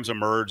 programs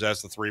emerge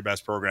as the 3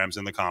 best programs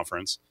in the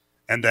conference.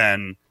 And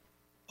then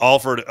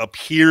Alfred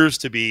appears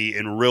to be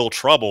in real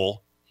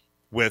trouble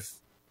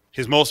with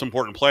his most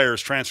important players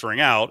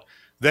transferring out.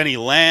 Then he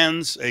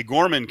lands a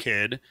Gorman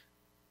kid.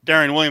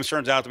 Darian Williams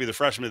turns out to be the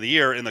freshman of the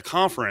year in the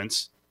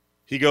conference.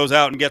 He goes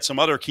out and gets some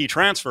other key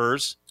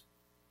transfers,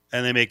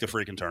 and they make the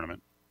freaking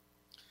tournament.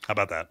 How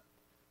about that?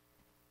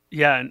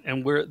 Yeah,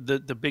 and where the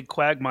big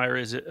quagmire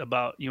is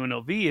about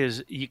UNLV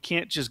is you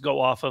can't just go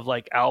off of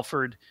like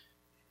Alfred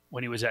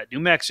when he was at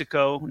New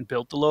Mexico and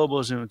built the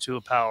Lobos into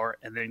a power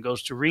and then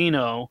goes to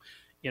Reno,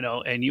 and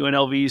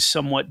UNLV's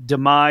somewhat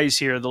demise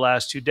here the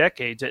last 2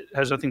 decades. It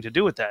has nothing to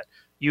do with that.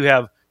 You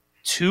have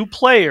 2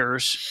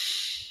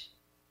 players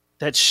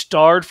that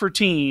starred for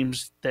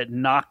teams that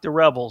knocked the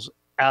Rebels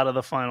out of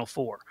the Final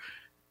Four.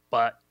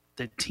 But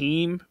the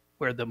team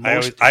where the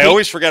most... I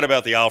always forget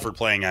about the Alfred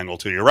playing angle,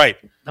 too. You're right.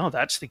 No,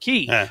 that's the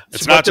key. Yeah.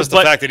 It's not just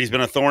the fact that he's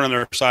been a thorn in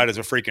their side as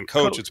a freaking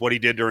coach. It's what he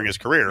did during his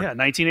career. Yeah,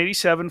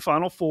 1987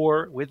 Final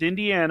Four with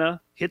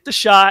Indiana, hit the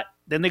shot,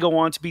 then they go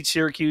on to beat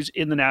Syracuse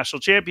in the national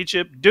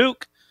championship.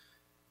 Duke,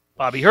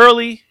 Bobby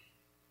Hurley,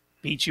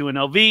 beats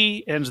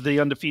UNLV, ends the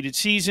undefeated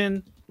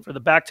season for the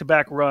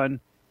back-to-back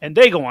run, and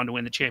they go on to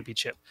win the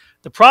championship.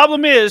 The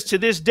problem is, to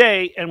this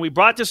day, and we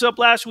brought this up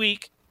last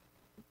week,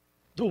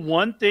 the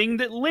one thing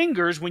that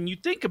lingers when you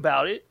think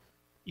about it,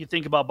 you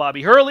think about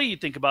Bobby Hurley, you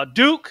think about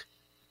Duke,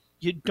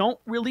 you don't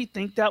really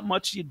think that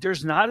much.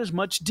 There's not as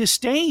much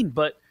disdain,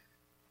 but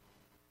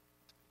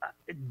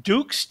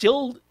Duke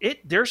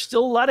there's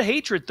still a lot of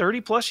hatred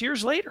 30-plus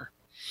years later.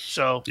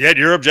 So yeah,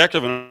 you're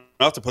objective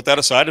enough to put that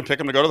aside and pick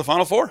them to go to the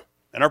Final Four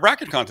in our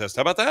bracket contest.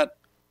 How about that?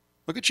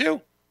 Look at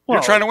you. Well,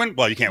 you're trying to win.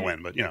 Well, you can't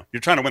win, but you're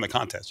trying to win the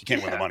contest. You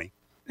can't win the money.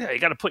 Yeah,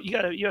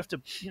 you have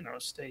to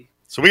stay.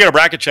 So we got a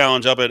bracket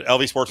challenge up at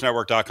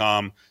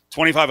lvsportsnetwork.com.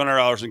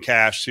 $2,500 in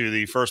cash to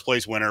the first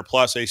place winner,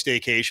 plus a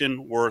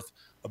staycation worth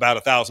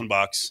about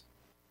 $1,000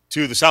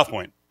 to the South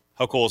Point.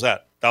 How cool is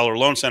that? Dollar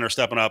Loan Center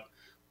stepping up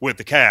with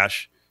the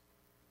cash.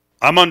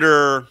 I'm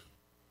under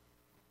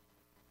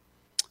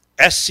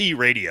SC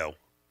Radio.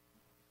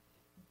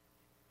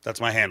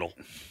 That's my handle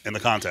in the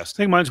contest. I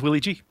think mine's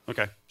Willie G.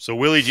 Okay. So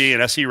Willie G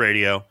and SC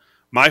Radio.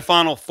 My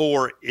Final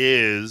Four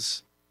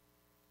is...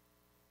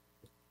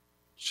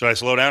 Should I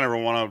slow down?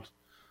 Everyone want to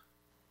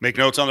make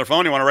notes on their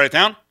phone? You want to write it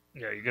down?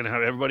 Yeah, you're going to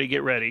have everybody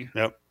get ready.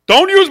 Yep.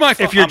 Don't use my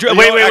phone. If you're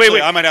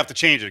wait. I might have to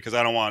change it because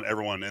I don't want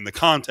everyone in the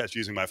contest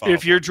using my phone.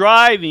 If you're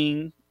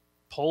driving,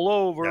 pull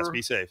over. Yes,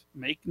 be safe.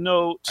 Make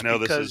notes. I know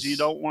because you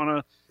don't want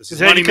to. Because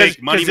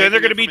then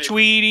they're going to be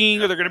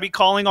tweeting or they're going to be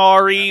calling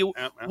Ari.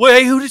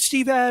 Wait, who did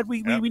Steve add?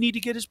 We need to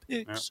get his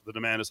picks. The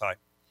demand is high.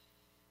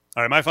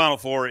 All right, my Final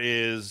Four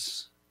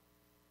is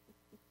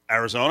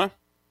Arizona.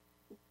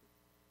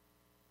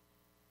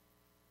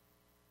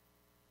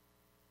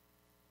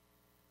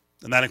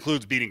 And that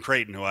includes beating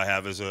Creighton, who I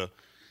have as a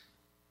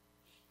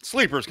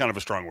sleeper is kind of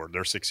a strong word.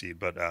 They're 6 seed,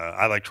 but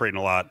I like Creighton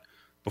a lot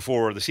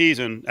before the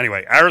season.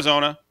 Anyway,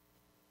 Arizona.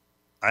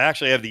 I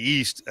actually have the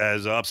East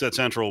as upset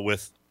central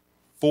with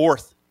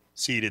 4th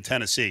seeded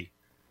Tennessee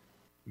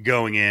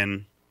going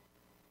in.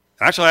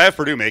 Actually, I have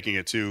Purdue making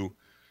it to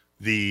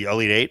the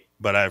Elite Eight,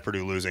 but I have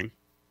Purdue losing.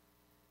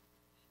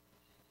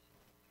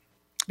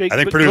 I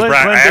think Purdue's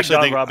bracket. I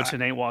actually think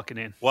Robinson ain't walking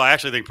in. Well, I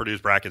actually think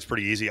Purdue's bracket's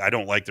pretty easy. I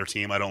don't like their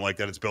team. I don't like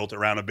that it's built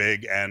around a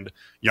big and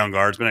young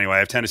guards. But anyway, I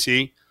have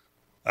Tennessee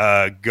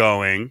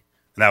going, and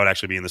that would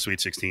actually be in the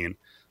Sweet 16.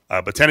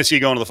 But Tennessee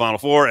going to the Final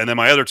Four, and then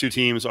my other two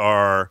teams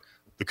are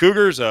the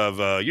Cougars of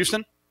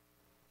Houston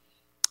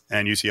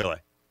and UCLA.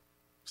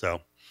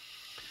 So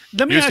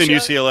Houston,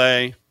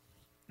 UCLA,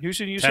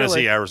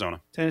 Tennessee,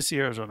 Arizona. Tennessee,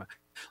 Arizona.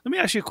 Let me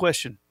ask you a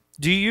question.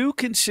 Do you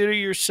consider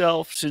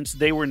yourself, since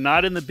they were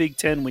not in the Big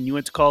Ten when you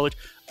went to college,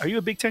 are you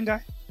a Big Ten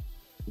guy?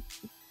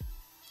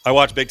 I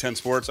watch Big Ten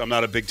sports. I'm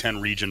not a Big Ten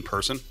region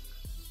person,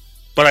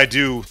 but I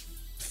do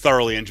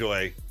thoroughly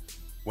enjoy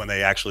when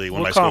they actually,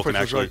 when my school can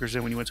actually. What conference was Rutgers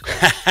in when you went to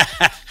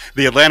college?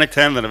 The Atlantic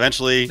 10, then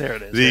eventually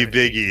the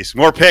Big East.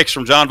 More picks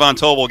from John Von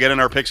Tobel. Get in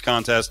our picks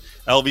contest,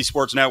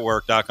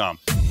 lvsportsnetwork.com.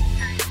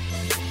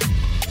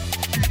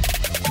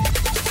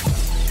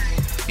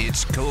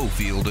 It's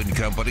Cofield and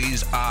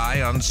Company's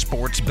Eye on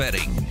Sports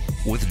Betting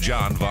with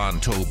John Von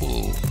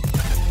Tobel.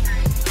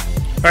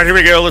 All right, here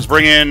we go. Let's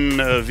bring in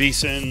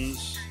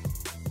VSiN's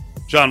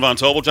John Von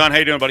Tobel. John, how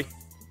you doing, buddy?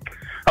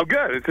 Oh,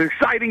 good. It's an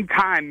exciting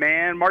time,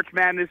 man. March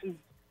Madness has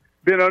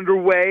been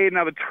underway.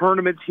 Now the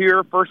tournament's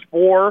here. First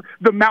four.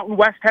 The Mountain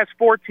West has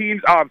 4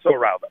 teams. Oh, I'm so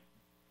riled up.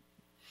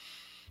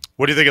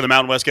 What do you think of the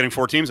Mountain West getting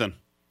 4 teams in?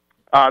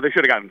 They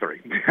should have gotten 3.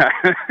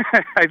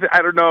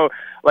 I don't know.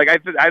 Like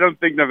I don't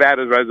think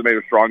Nevada's resume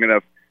was strong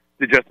enough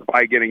to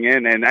justify getting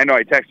in. And I know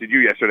I texted you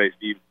yesterday,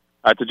 Steve,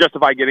 to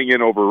justify getting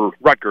in over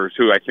Rutgers,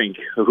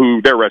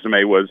 who their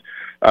resume was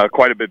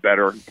quite a bit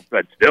better.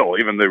 But still,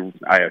 even the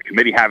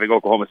committee having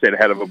Oklahoma State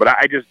ahead of them. But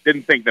I just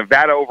didn't think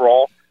Nevada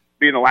overall,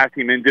 being the last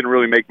team in, didn't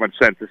really make much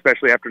sense,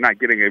 especially after not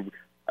getting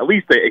at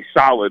least a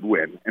solid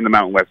win in the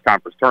Mountain West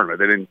Conference tournament.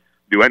 They didn't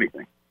do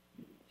anything.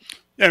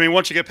 Yeah, I mean,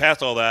 once you get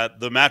past all that,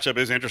 the matchup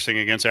is interesting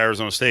against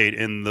Arizona State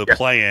in the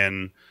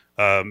play-in.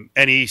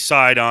 Any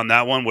side on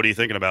that one? What are you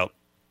thinking about?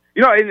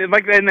 You know,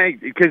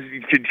 because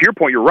to your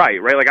point, you're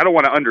right? Like, I don't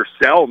want to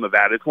undersell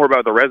Nevada. It's more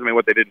about the resume,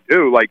 what they didn't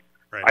do. Like,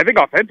 right. I think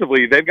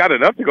offensively, they've got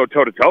enough to go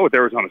toe-to-toe with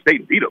Arizona State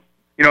and beat them.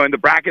 You know, in the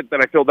bracket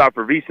that I filled out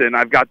for VSiN,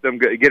 I've got them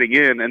getting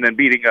in and then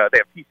beating, they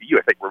have TCU,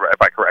 I think,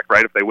 if I'm correct,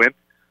 right, if they win,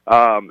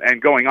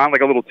 and going on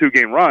like a little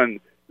 2-game run.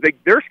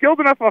 They're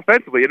skilled enough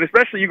offensively, and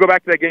especially you go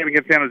back to that game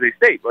against San Jose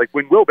State. Like,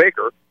 when Will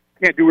Baker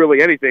can't do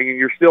really anything, and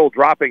you're still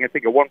dropping, I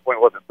think at one point,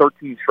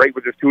 13 straight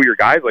with just 2 of your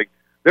guys? Like,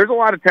 there's a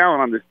lot of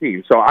talent on this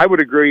team. So I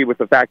would agree with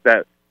the fact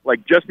that,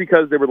 like, just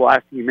because they were the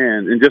last team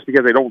in, and just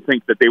because I don't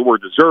think that they were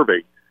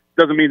deserving,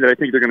 doesn't mean that I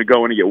think they're going to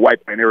go in and get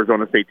wiped by an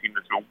Arizona State team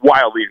that's been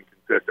wildly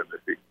inconsistent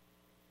this season.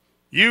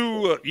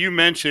 You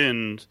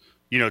mentioned,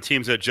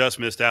 teams that just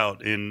missed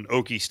out in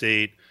Okie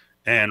State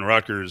and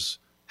Rutgers.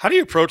 How do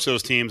you approach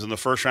those teams in the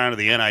first round of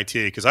the NIT?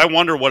 Because I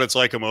wonder what it's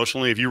like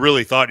emotionally if you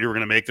really thought you were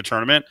going to make the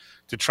tournament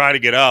to try to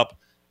get up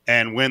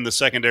and win the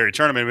secondary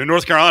tournament. I mean,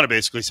 North Carolina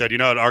basically said,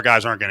 our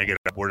guys aren't going to get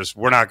up.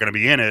 We're not going to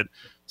be in it.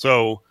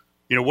 So,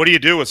 what do you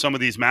do with some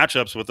of these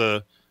matchups with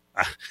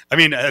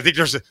I think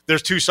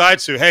there's 2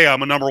 sides to, hey,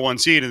 I'm a number 1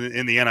 seed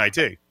in the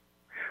NIT.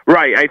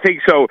 Right, I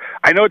think so.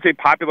 I know it's a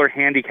popular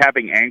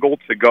handicapping angle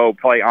to go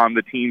play on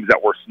the teams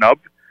that were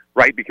snubbed,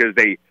 right? Because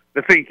the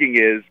thinking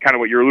is kind of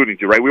what you're alluding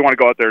to, right? We want to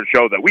go out there and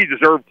show that we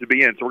deserve to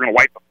be in, so we're going to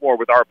wipe the floor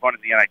with our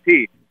opponent in the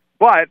NIT.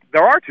 But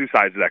there are 2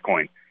 sides of that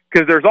coin,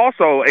 because there's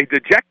also a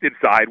dejected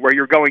side where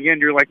you're going in,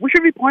 you're like, we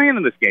should be playing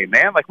in this game,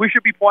 man. Like, we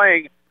should be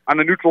playing on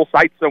a neutral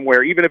site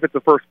somewhere, even if it's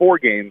the first 4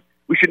 games.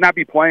 We should not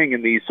be playing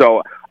in these.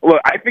 So,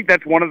 look, I think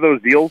that's one of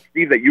those deals,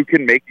 Steve, that you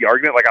can make the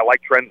argument. Like, I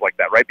like trends like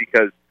that, right?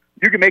 Because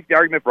you can make the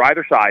argument for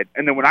either side,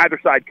 and then when either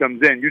side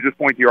comes in, you just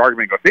point to your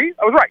argument and go, see,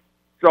 I was right.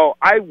 So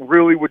I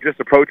really would just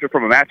approach it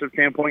from a matchup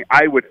standpoint.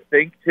 I would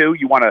think, too,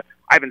 I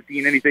haven't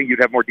seen anything. You'd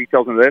have more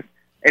details on this.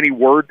 Any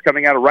words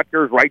coming out of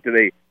Rutgers, right? Do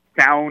they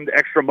sound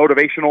extra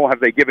motivational?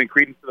 Have they given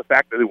credence to the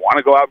fact that they want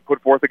to go out and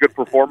put forth a good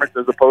performance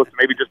as opposed to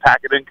maybe just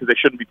pack it in because they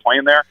shouldn't be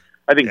playing there?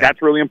 I think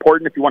that's really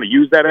important if you want to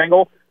use that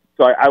angle.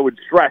 So I would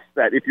stress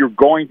that if you're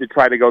going to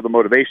try to go the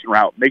motivation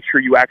route, make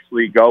sure you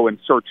actually go and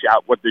search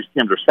out what these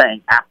teams are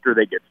saying after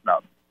they get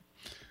snubbed.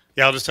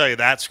 Yeah, I'll just tell you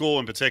that school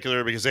in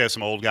particular, because they have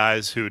some old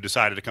guys who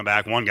decided to come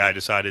back. One guy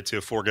decided to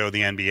forego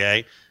the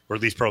NBA, or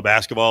at least pro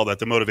basketball, that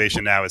the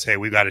motivation now is, hey,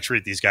 we've got to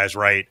treat these guys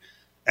right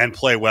and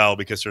play well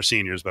because they're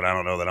seniors, but I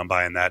don't know that I'm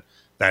buying that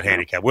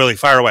handicap. Willie,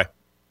 fire away.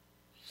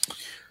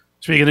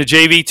 Speaking of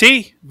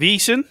JVT,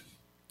 VSiN.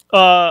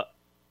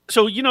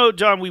 So,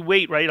 John, we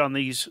wait, right, on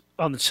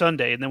the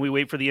Sunday, and then we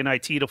wait for the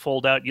NIT to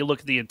fold out. You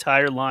look at the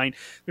entire line.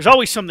 There's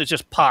always something that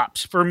just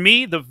pops. For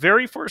me, the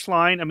very first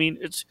line,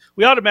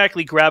 we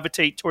automatically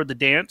gravitate toward the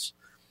dance.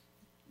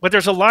 But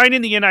there's a line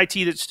in the NIT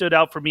that stood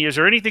out for me. Is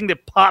there anything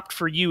that popped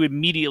for you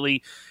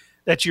immediately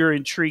that you're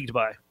intrigued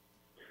by?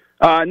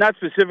 Not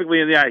specifically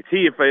in the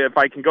NIT. If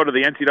I can go to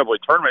the NCAA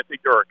tournament, I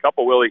think there are a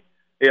couple, Willie.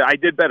 I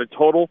did bet a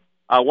total.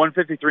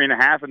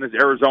 153.5 in this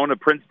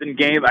Arizona-Princeton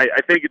game. I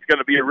think it's going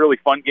to be a really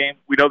fun game.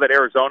 We know that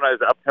Arizona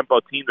is an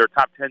up-tempo team. They're a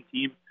top 10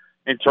 team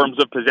in terms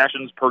of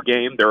possessions per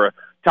game. They're a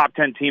top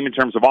 10 team in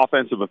terms of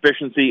offensive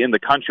efficiency in the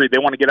country. They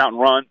want to get out and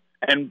run.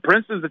 And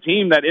Princeton's a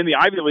team that in the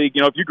Ivy League,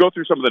 if you go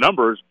through some of the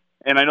numbers,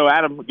 and I know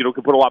Adam,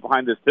 can put a lot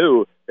behind this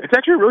too. It's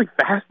actually a really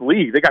fast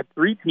league. They got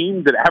 3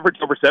 teams that average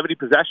over 70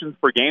 possessions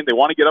per game. They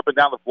want to get up and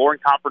down the floor in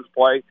conference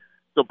play.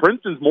 So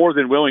Princeton's more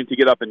than willing to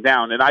get up and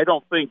down, and I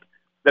don't think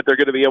that they're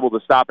going to be able to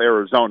stop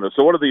Arizona.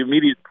 So one of the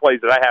immediate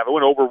plays that I have, I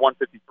went over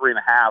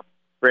 153.5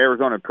 for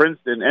Arizona and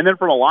Princeton. And then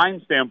from a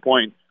line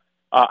standpoint,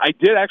 I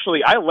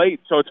laid,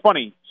 so it's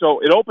funny. So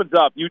it opens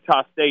up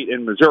Utah State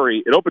and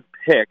Missouri. It opened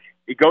pick.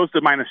 It goes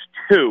to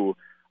 -2.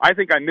 I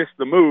think I missed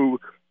the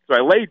move, so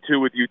I laid 2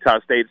 with Utah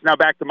State. It's now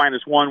back to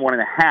 -1,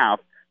 1.5.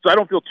 So I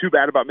don't feel too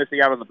bad about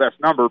missing out on the best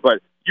number,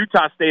 but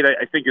Utah State,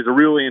 I think, is a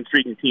really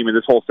intriguing team in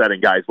this whole setting,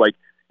 guys. Like,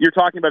 you're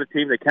talking about a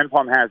team that Ken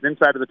Palm has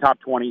inside of the top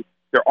 20.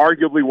 They're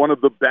arguably one of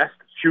the best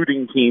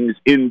shooting teams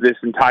in this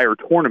entire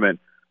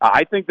tournament.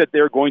 I think that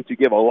they're going to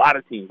give a lot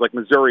of teams, like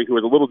Missouri, who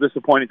is a little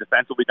disappointed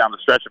defensively down the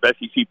stretch of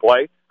SEC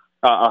play,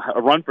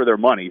 a run for their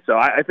money. So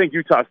I think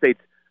Utah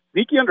State's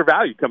sneaky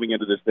undervalued coming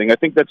into this thing. I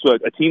think that's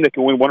a team that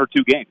can win 1 or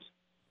 2 games.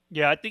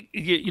 Yeah, I think,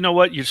 you know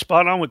what, you're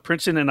spot on with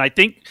Princeton, and I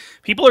think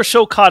people are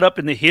so caught up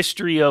in the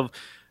history of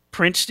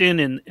Princeton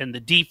and the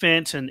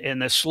defense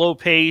and the slow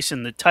pace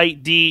and the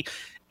tight D.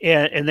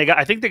 And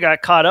I think they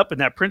got caught up in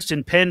that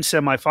Princeton-Penn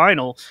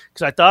semifinal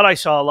because I thought I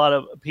saw a lot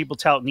of people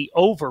touting the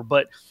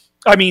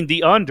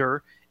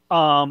under.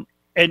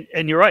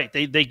 And you're right,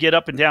 they get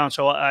up and down.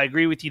 So I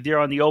agree with you there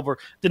on the over.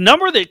 The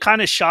number that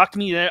kind of shocked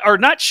me, or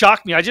not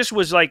shocked me, I just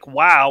was like,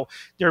 wow,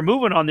 they're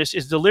moving on this,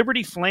 is the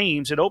Liberty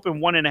Flames. It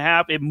opened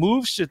 1.5. It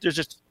moves to there's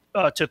just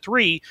to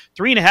 3.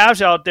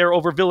 3.5's out there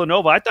over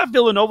Villanova. I thought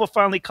Villanova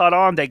finally caught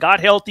on. They got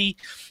healthy.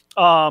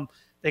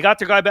 They got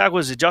their guy back.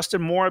 Was it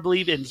Justin Moore, I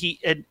believe? And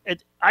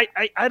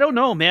I don't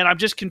know, man. I'm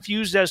just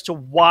confused as to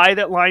why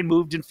that line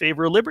moved in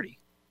favor of Liberty.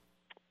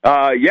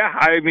 Yeah,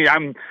 I mean,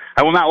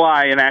 I will not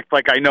lie and act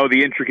like I know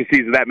the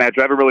intricacies of that match.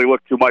 I haven't really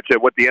looked too much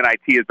at what the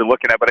NIT has been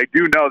looking at, but I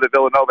do know that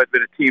Villanova has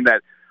been a team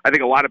that I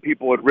think a lot of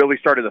people had really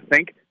started to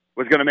think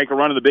was going to make a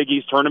run of the Big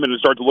East tournament and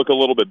start to look a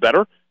little bit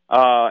better.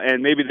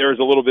 And maybe there's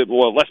a little bit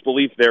less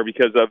belief there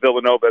because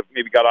Villanova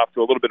maybe got off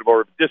to a little bit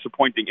more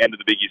disappointing end of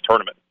the Big East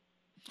tournament.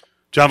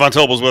 John Von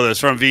Tobel's with us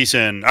from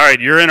VSiN. All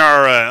right, you're in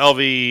our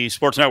LV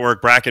Sports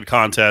Network bracket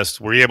contest.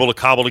 Were you able to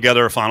cobble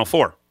together a Final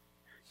Four?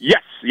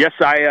 Yes,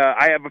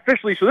 I have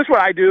officially. So this is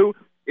what I do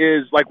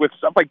is, like with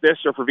stuff like this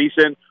or for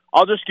VSiN,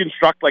 I'll just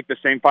construct like the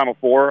same Final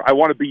Four. I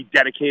want to be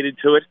dedicated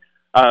to it.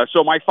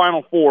 So my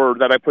Final Four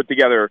that I put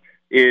together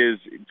is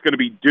it's going to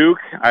be Duke.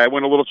 I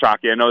went a little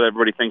chalky. I know that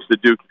everybody thinks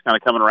that Duke is kind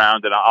of coming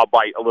around, and I'll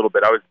bite a little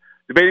bit. I was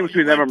debating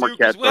between them and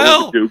Marquette. So I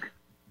went with Duke.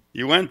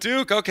 You went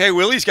Duke? Okay,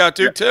 Willie's got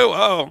Duke too.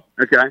 Oh.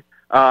 Okay.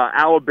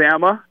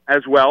 Alabama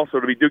as well, so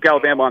it'll be Duke,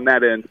 Alabama on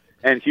that end,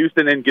 and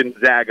Houston and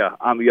Gonzaga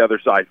on the other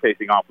side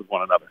facing off with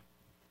one another.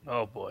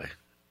 Oh, boy.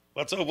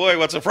 What's a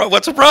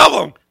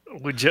problem?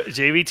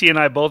 JVT and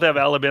I both have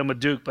Alabama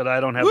Duke, but I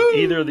don't have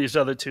either of these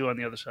other two on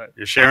the other side.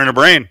 You're sharing a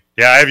brain.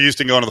 Yeah, I have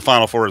Houston going to the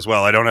Final Four as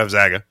well. I don't have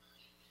Zaga.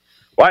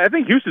 Well, I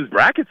think Houston's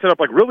bracket set up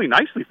like really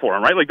nicely for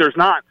him, right? Like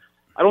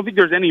I don't think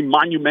there's any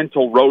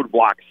monumental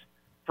roadblocks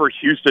for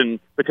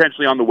Houston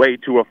potentially on the way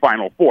to a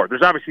Final Four.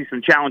 There's obviously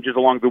some challenges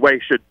along the way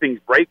should things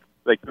break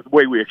like the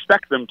way we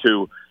expect them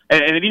to.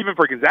 And even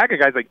for Gonzaga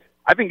guys, like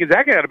I think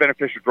Gonzaga had a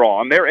beneficial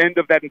draw on their end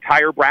of that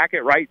entire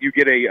bracket, right? You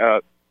get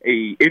a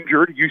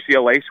injured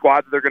UCLA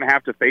squad that they're going to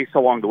have to face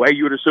along the way.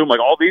 You would assume like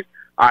all these.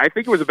 I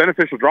think it was a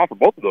beneficial draw for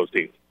both of those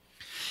teams.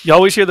 You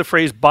always hear the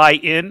phrase buy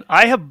in.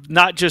 I have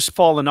not just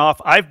fallen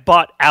off. I've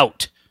bought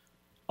out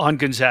on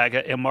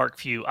Gonzaga and Mark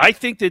Few. I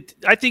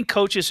think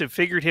coaches have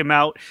figured him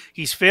out.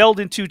 He's failed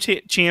in 2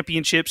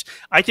 championships.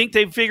 I think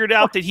they've figured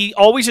out that he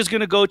always is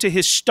going to go to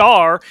his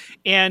star,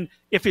 and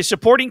if his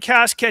supporting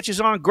cast catches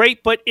on,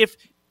 great. But if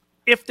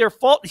their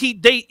fault, he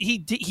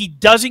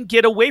doesn't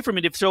get away from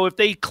it. If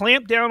they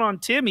clamp down on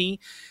Timmy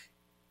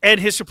and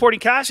his supporting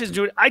cast isn't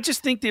doing it, I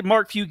just think that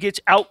Mark Few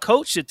gets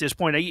out-coached at this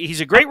point. He's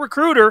a great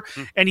recruiter,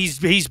 and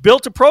he's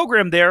built a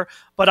program there,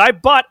 but I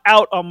bought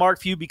out on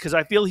Mark Few because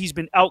I feel he's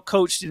been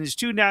out-coached in his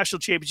 2 national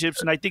championships,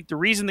 and I think the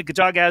reason that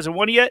Gonzaga hasn't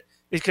won yet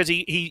is because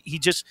he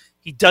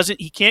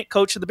can't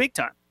coach in the big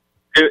time.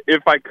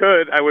 If I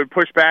could, I would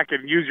push back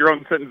and use your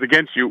own sentence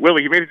against you.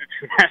 Willie, he made it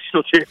to 2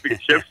 national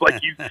championships.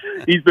 Like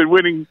he's been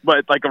winning,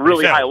 but like a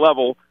really high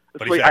level.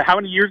 How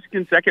many years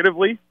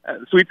consecutively?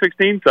 Sweet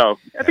 16. So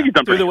I think he's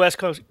done through pretty the West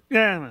Coast.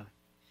 Yeah,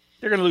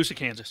 they're going to lose to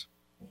Kansas.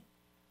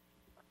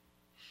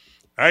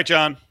 All right,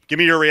 John, give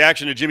me your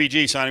reaction to Jimmy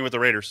G signing with the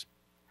Raiders.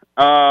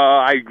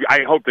 I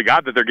hope to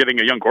God that they're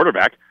getting a young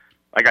quarterback.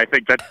 Like I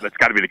think that's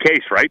got to be the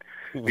case, right?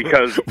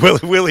 Because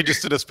Willie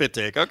just did a spit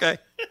take. Okay.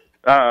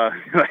 I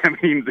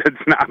mean,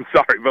 I'm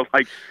sorry, but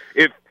like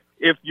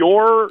if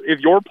your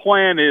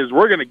plan is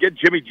we're going to get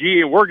Jimmy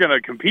G and we're going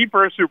to compete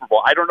for a Super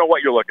Bowl, I don't know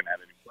what you're looking at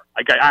anymore.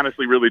 Like I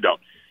honestly really don't.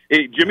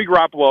 Jimmy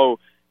Garoppolo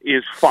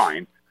is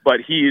fine,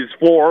 but his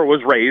floor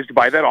was raised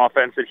by that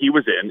offense that he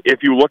was in.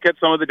 If you look at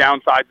some of the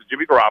downsides of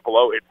Jimmy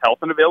Garoppolo, it's health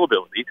and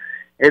availability,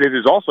 and it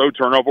is also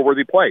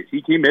turnover-worthy plays.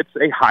 He commits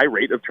a high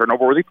rate of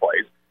turnover-worthy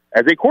plays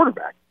as a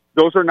quarterback.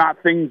 Those are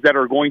not things that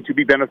are going to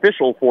be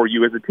beneficial for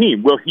you as a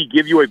team. Will he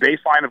give you a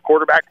baseline of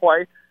quarterback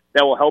play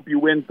that will help you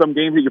win some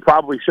games that you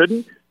probably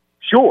shouldn't,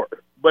 sure.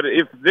 But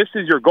if this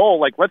is your goal,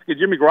 like, let's get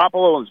Jimmy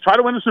Garoppolo and let's try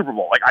to win the Super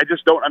Bowl. Like, I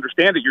just don't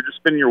understand it. You're just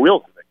spinning your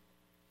wheels.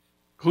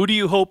 Who do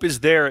you hope is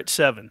there at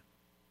 7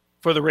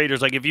 for the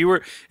Raiders? Like, if you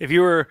were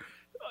a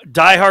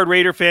diehard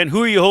Raider fan,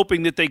 who are you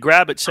hoping that they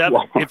grab at 7?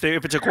 Well, if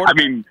it's a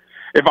quarterback? I mean,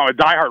 if I'm a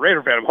diehard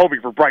Raider fan, I'm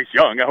hoping for Bryce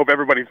Young. I hope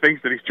everybody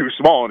thinks that he's too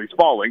small and he's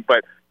falling.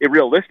 But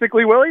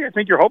realistically, Willie, I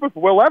think you're hoping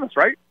for Will Levis,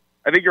 right?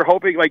 I think you're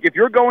hoping, like, if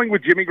you're going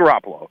with Jimmy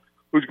Garoppolo,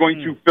 who's going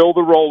to fill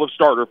the role of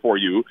starter for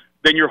you,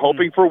 then you're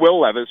hoping for Will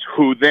Levis,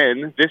 who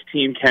then this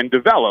team can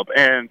develop.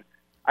 And,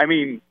 I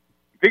mean,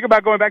 think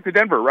about going back to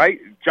Denver, right?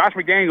 Josh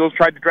McDaniels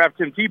tried to draft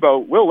Tim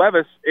Tebow. Will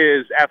Levis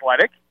is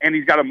athletic, and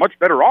he's got a much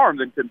better arm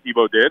than Tim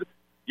Tebow did.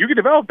 You can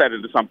develop that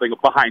into something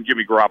behind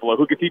Jimmy Garoppolo,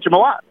 who can teach him a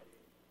lot.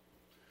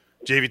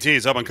 JVT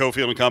is up on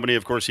Cofield and Company.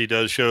 Of course, he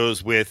does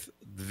shows with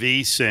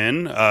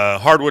VSiN.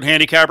 Hardwood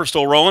Handicapper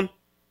still rolling?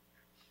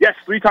 Yes,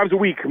 3 times a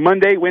week,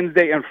 Monday,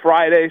 Wednesday, and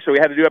Friday. So we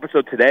had a new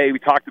episode today. We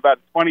talked about,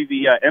 it's funny,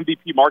 the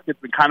MVP market's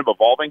been kind of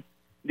evolving.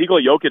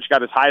 Nikola Jokic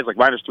got as high as like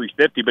minus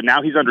 350, but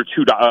now he's under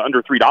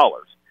 $3.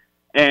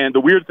 And the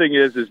weird thing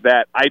is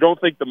that I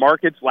don't think the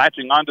market's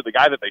latching on to the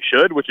guy that they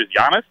should, which is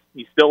Giannis.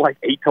 He's still like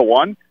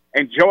 8-1.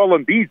 And Joel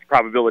Embiid's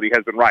probability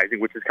has been rising,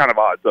 which is kind of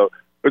odd. So it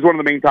was one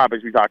of the main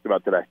topics we talked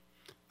about today.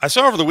 I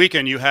saw over the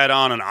weekend you had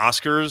on an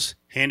Oscars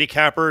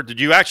handicapper. Did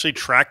you actually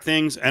track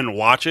things and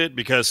watch it?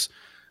 Because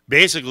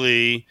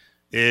basically,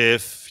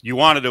 if you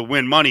wanted to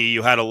win money,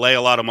 you had to lay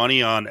a lot of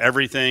money on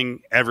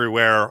everything,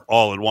 everywhere,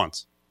 all at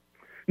once.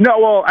 No,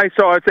 well, I'd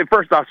say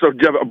first off, so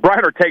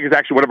Brian Ortega is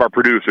actually one of our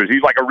producers.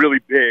 He's like a really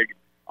big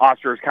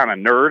Oscars kind of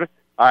nerd.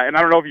 And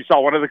I don't know if you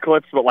saw one of the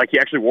clips, but like he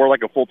actually wore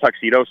like a full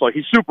tuxedo, so like,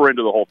 he's super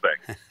into the whole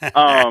thing.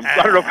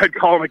 I don't know if I'd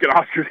call him like an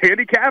Oscars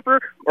handicapper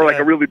or like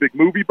a really big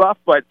movie buff,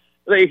 but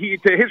he,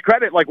 to his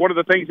credit, like one of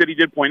the things that he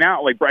did point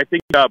out, like I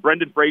think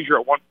Brendan Fraser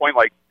at one point,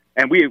 like,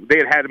 and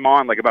they had him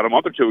on like about a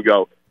month or two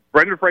ago.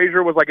 Brendan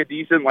Fraser was like a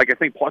decent, like I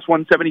think plus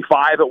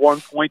 175 at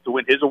one point to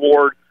win his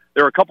award.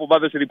 There were a couple of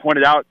others that he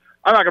pointed out.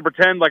 I'm not going to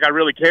pretend like I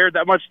really cared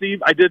that much,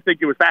 Steve. I did think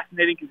it was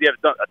fascinating because he had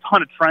a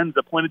ton of trends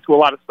that pointed to a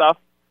lot of stuff.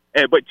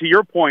 But to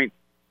your point,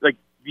 like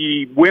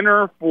the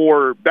winner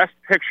for Best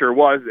Picture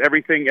was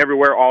Everything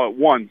Everywhere All at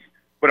Once.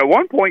 But at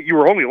one point, you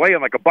were only laying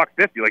like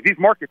 $1.50. Like these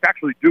markets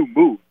actually do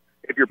move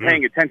if you're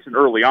paying attention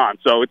early on.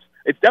 So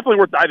it's definitely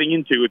worth diving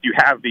into if you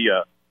have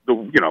the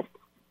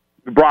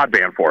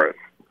broadband for it.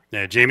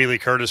 Yeah, Jamie Lee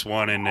Curtis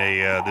won in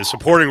the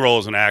supporting role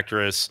as an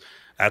actress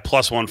at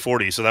plus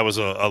 140. So that was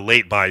a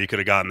late buy you could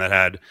have gotten that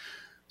had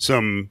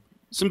some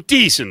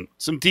decent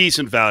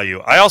value.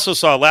 I also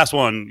saw last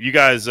one. You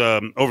guys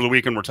over the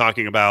weekend were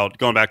talking about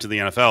going back to the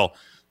NFL,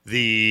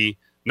 the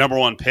number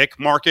one pick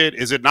market.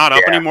 Is it not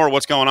up anymore?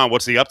 What's going on?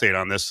 What's the update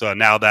on this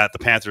now that the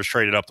Panthers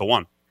traded up to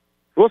 1?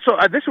 Well, so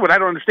this is what I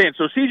don't understand.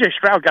 So C.J.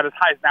 Stroud got as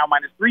high as now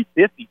minus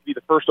 350 to be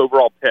the first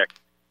overall pick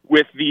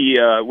with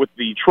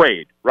the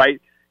trade, right?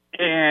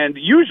 And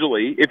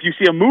usually, if you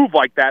see a move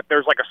like that,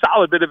 there's like a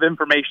solid bit of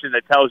information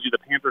that tells you the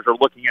Panthers are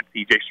looking at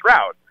C.J.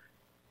 Stroud.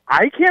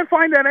 I can't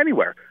find that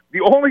anywhere.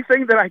 The only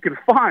thing that I can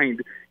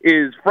find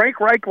is Frank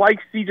Reich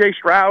likes C.J.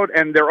 Stroud,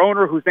 and their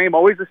owner, whose name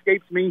always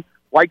escapes me,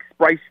 likes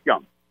Bryce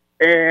Young.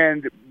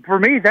 And for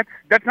me,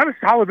 that's not a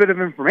solid bit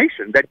of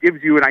information that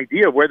gives you an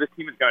idea of where this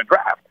team is going to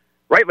draft,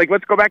 right? Like,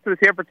 let's go back to the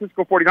San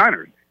Francisco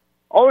 49ers.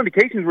 All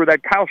indications were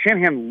that Kyle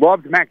Shanahan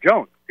loved Mac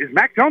Jones. Is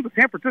Mac Jones a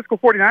San Francisco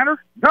 49er?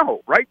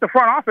 No, right? The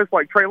front office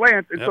liked Trey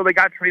Lance, and so they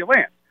got Trey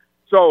Lance.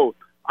 So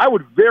I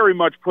would very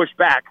much push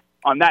back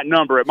on that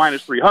number at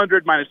minus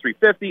 300, minus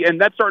 350, and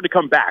that's starting to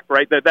come back,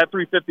 right? That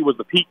 350 was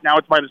the peak. Now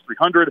it's minus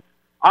 300.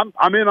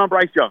 I'm in on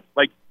Bryce Young.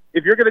 Like,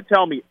 if you're going to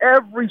tell me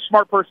every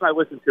smart person I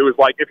listen to is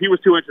like, if he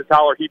was 2 inches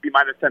taller, he'd be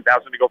minus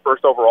 10,000 to go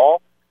first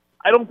overall,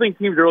 I don't think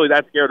teams are really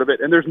that scared of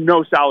it, and there's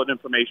no solid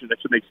information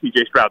that should make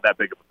C.J. Stroud that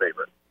big of a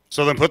favorite.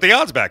 So then put the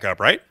odds back up,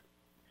 right?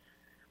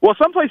 Well,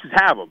 some places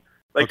have them.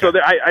 Like, okay.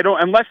 So I don't,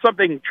 unless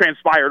something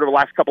transpired over the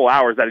last couple of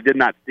hours that I did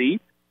not see,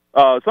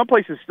 some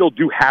places still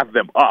do have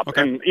them up.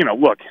 Okay. And,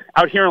 look,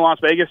 out here in Las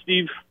Vegas,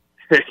 Steve,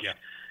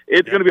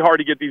 it's going to be hard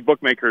to get these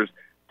bookmakers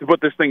to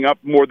put this thing up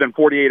more than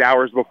 48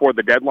 hours before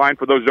the deadline.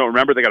 For those who don't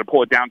remember, they got to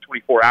pull it down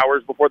 24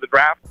 hours before the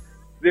draft.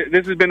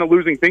 This has been a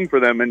losing thing for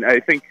them, and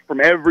I think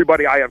from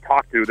everybody I have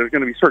talked to, there's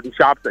going to be certain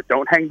shops that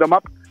don't hang them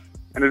up,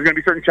 and there's going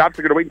to be certain shops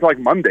that are going to wait until like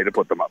Monday to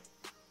put them up.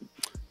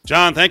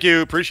 John, thank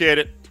you. Appreciate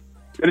it.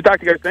 Good to talk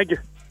to you guys. Thank you.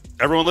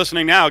 Everyone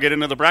listening now, get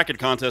into the bracket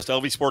contest,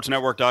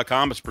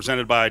 lvsportsnetwork.com. It's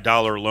presented by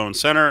Dollar Loan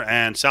Center,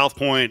 and South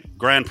Point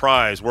grand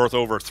prize worth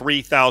over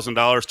 $3,000.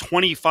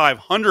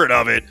 $2,500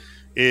 of it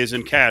is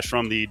in cash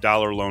from the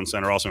Dollar Loan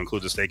Center. Also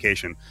includes a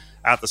staycation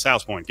at the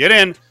South Point. Get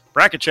in,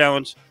 bracket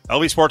challenge,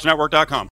 lvsportsnetwork.com.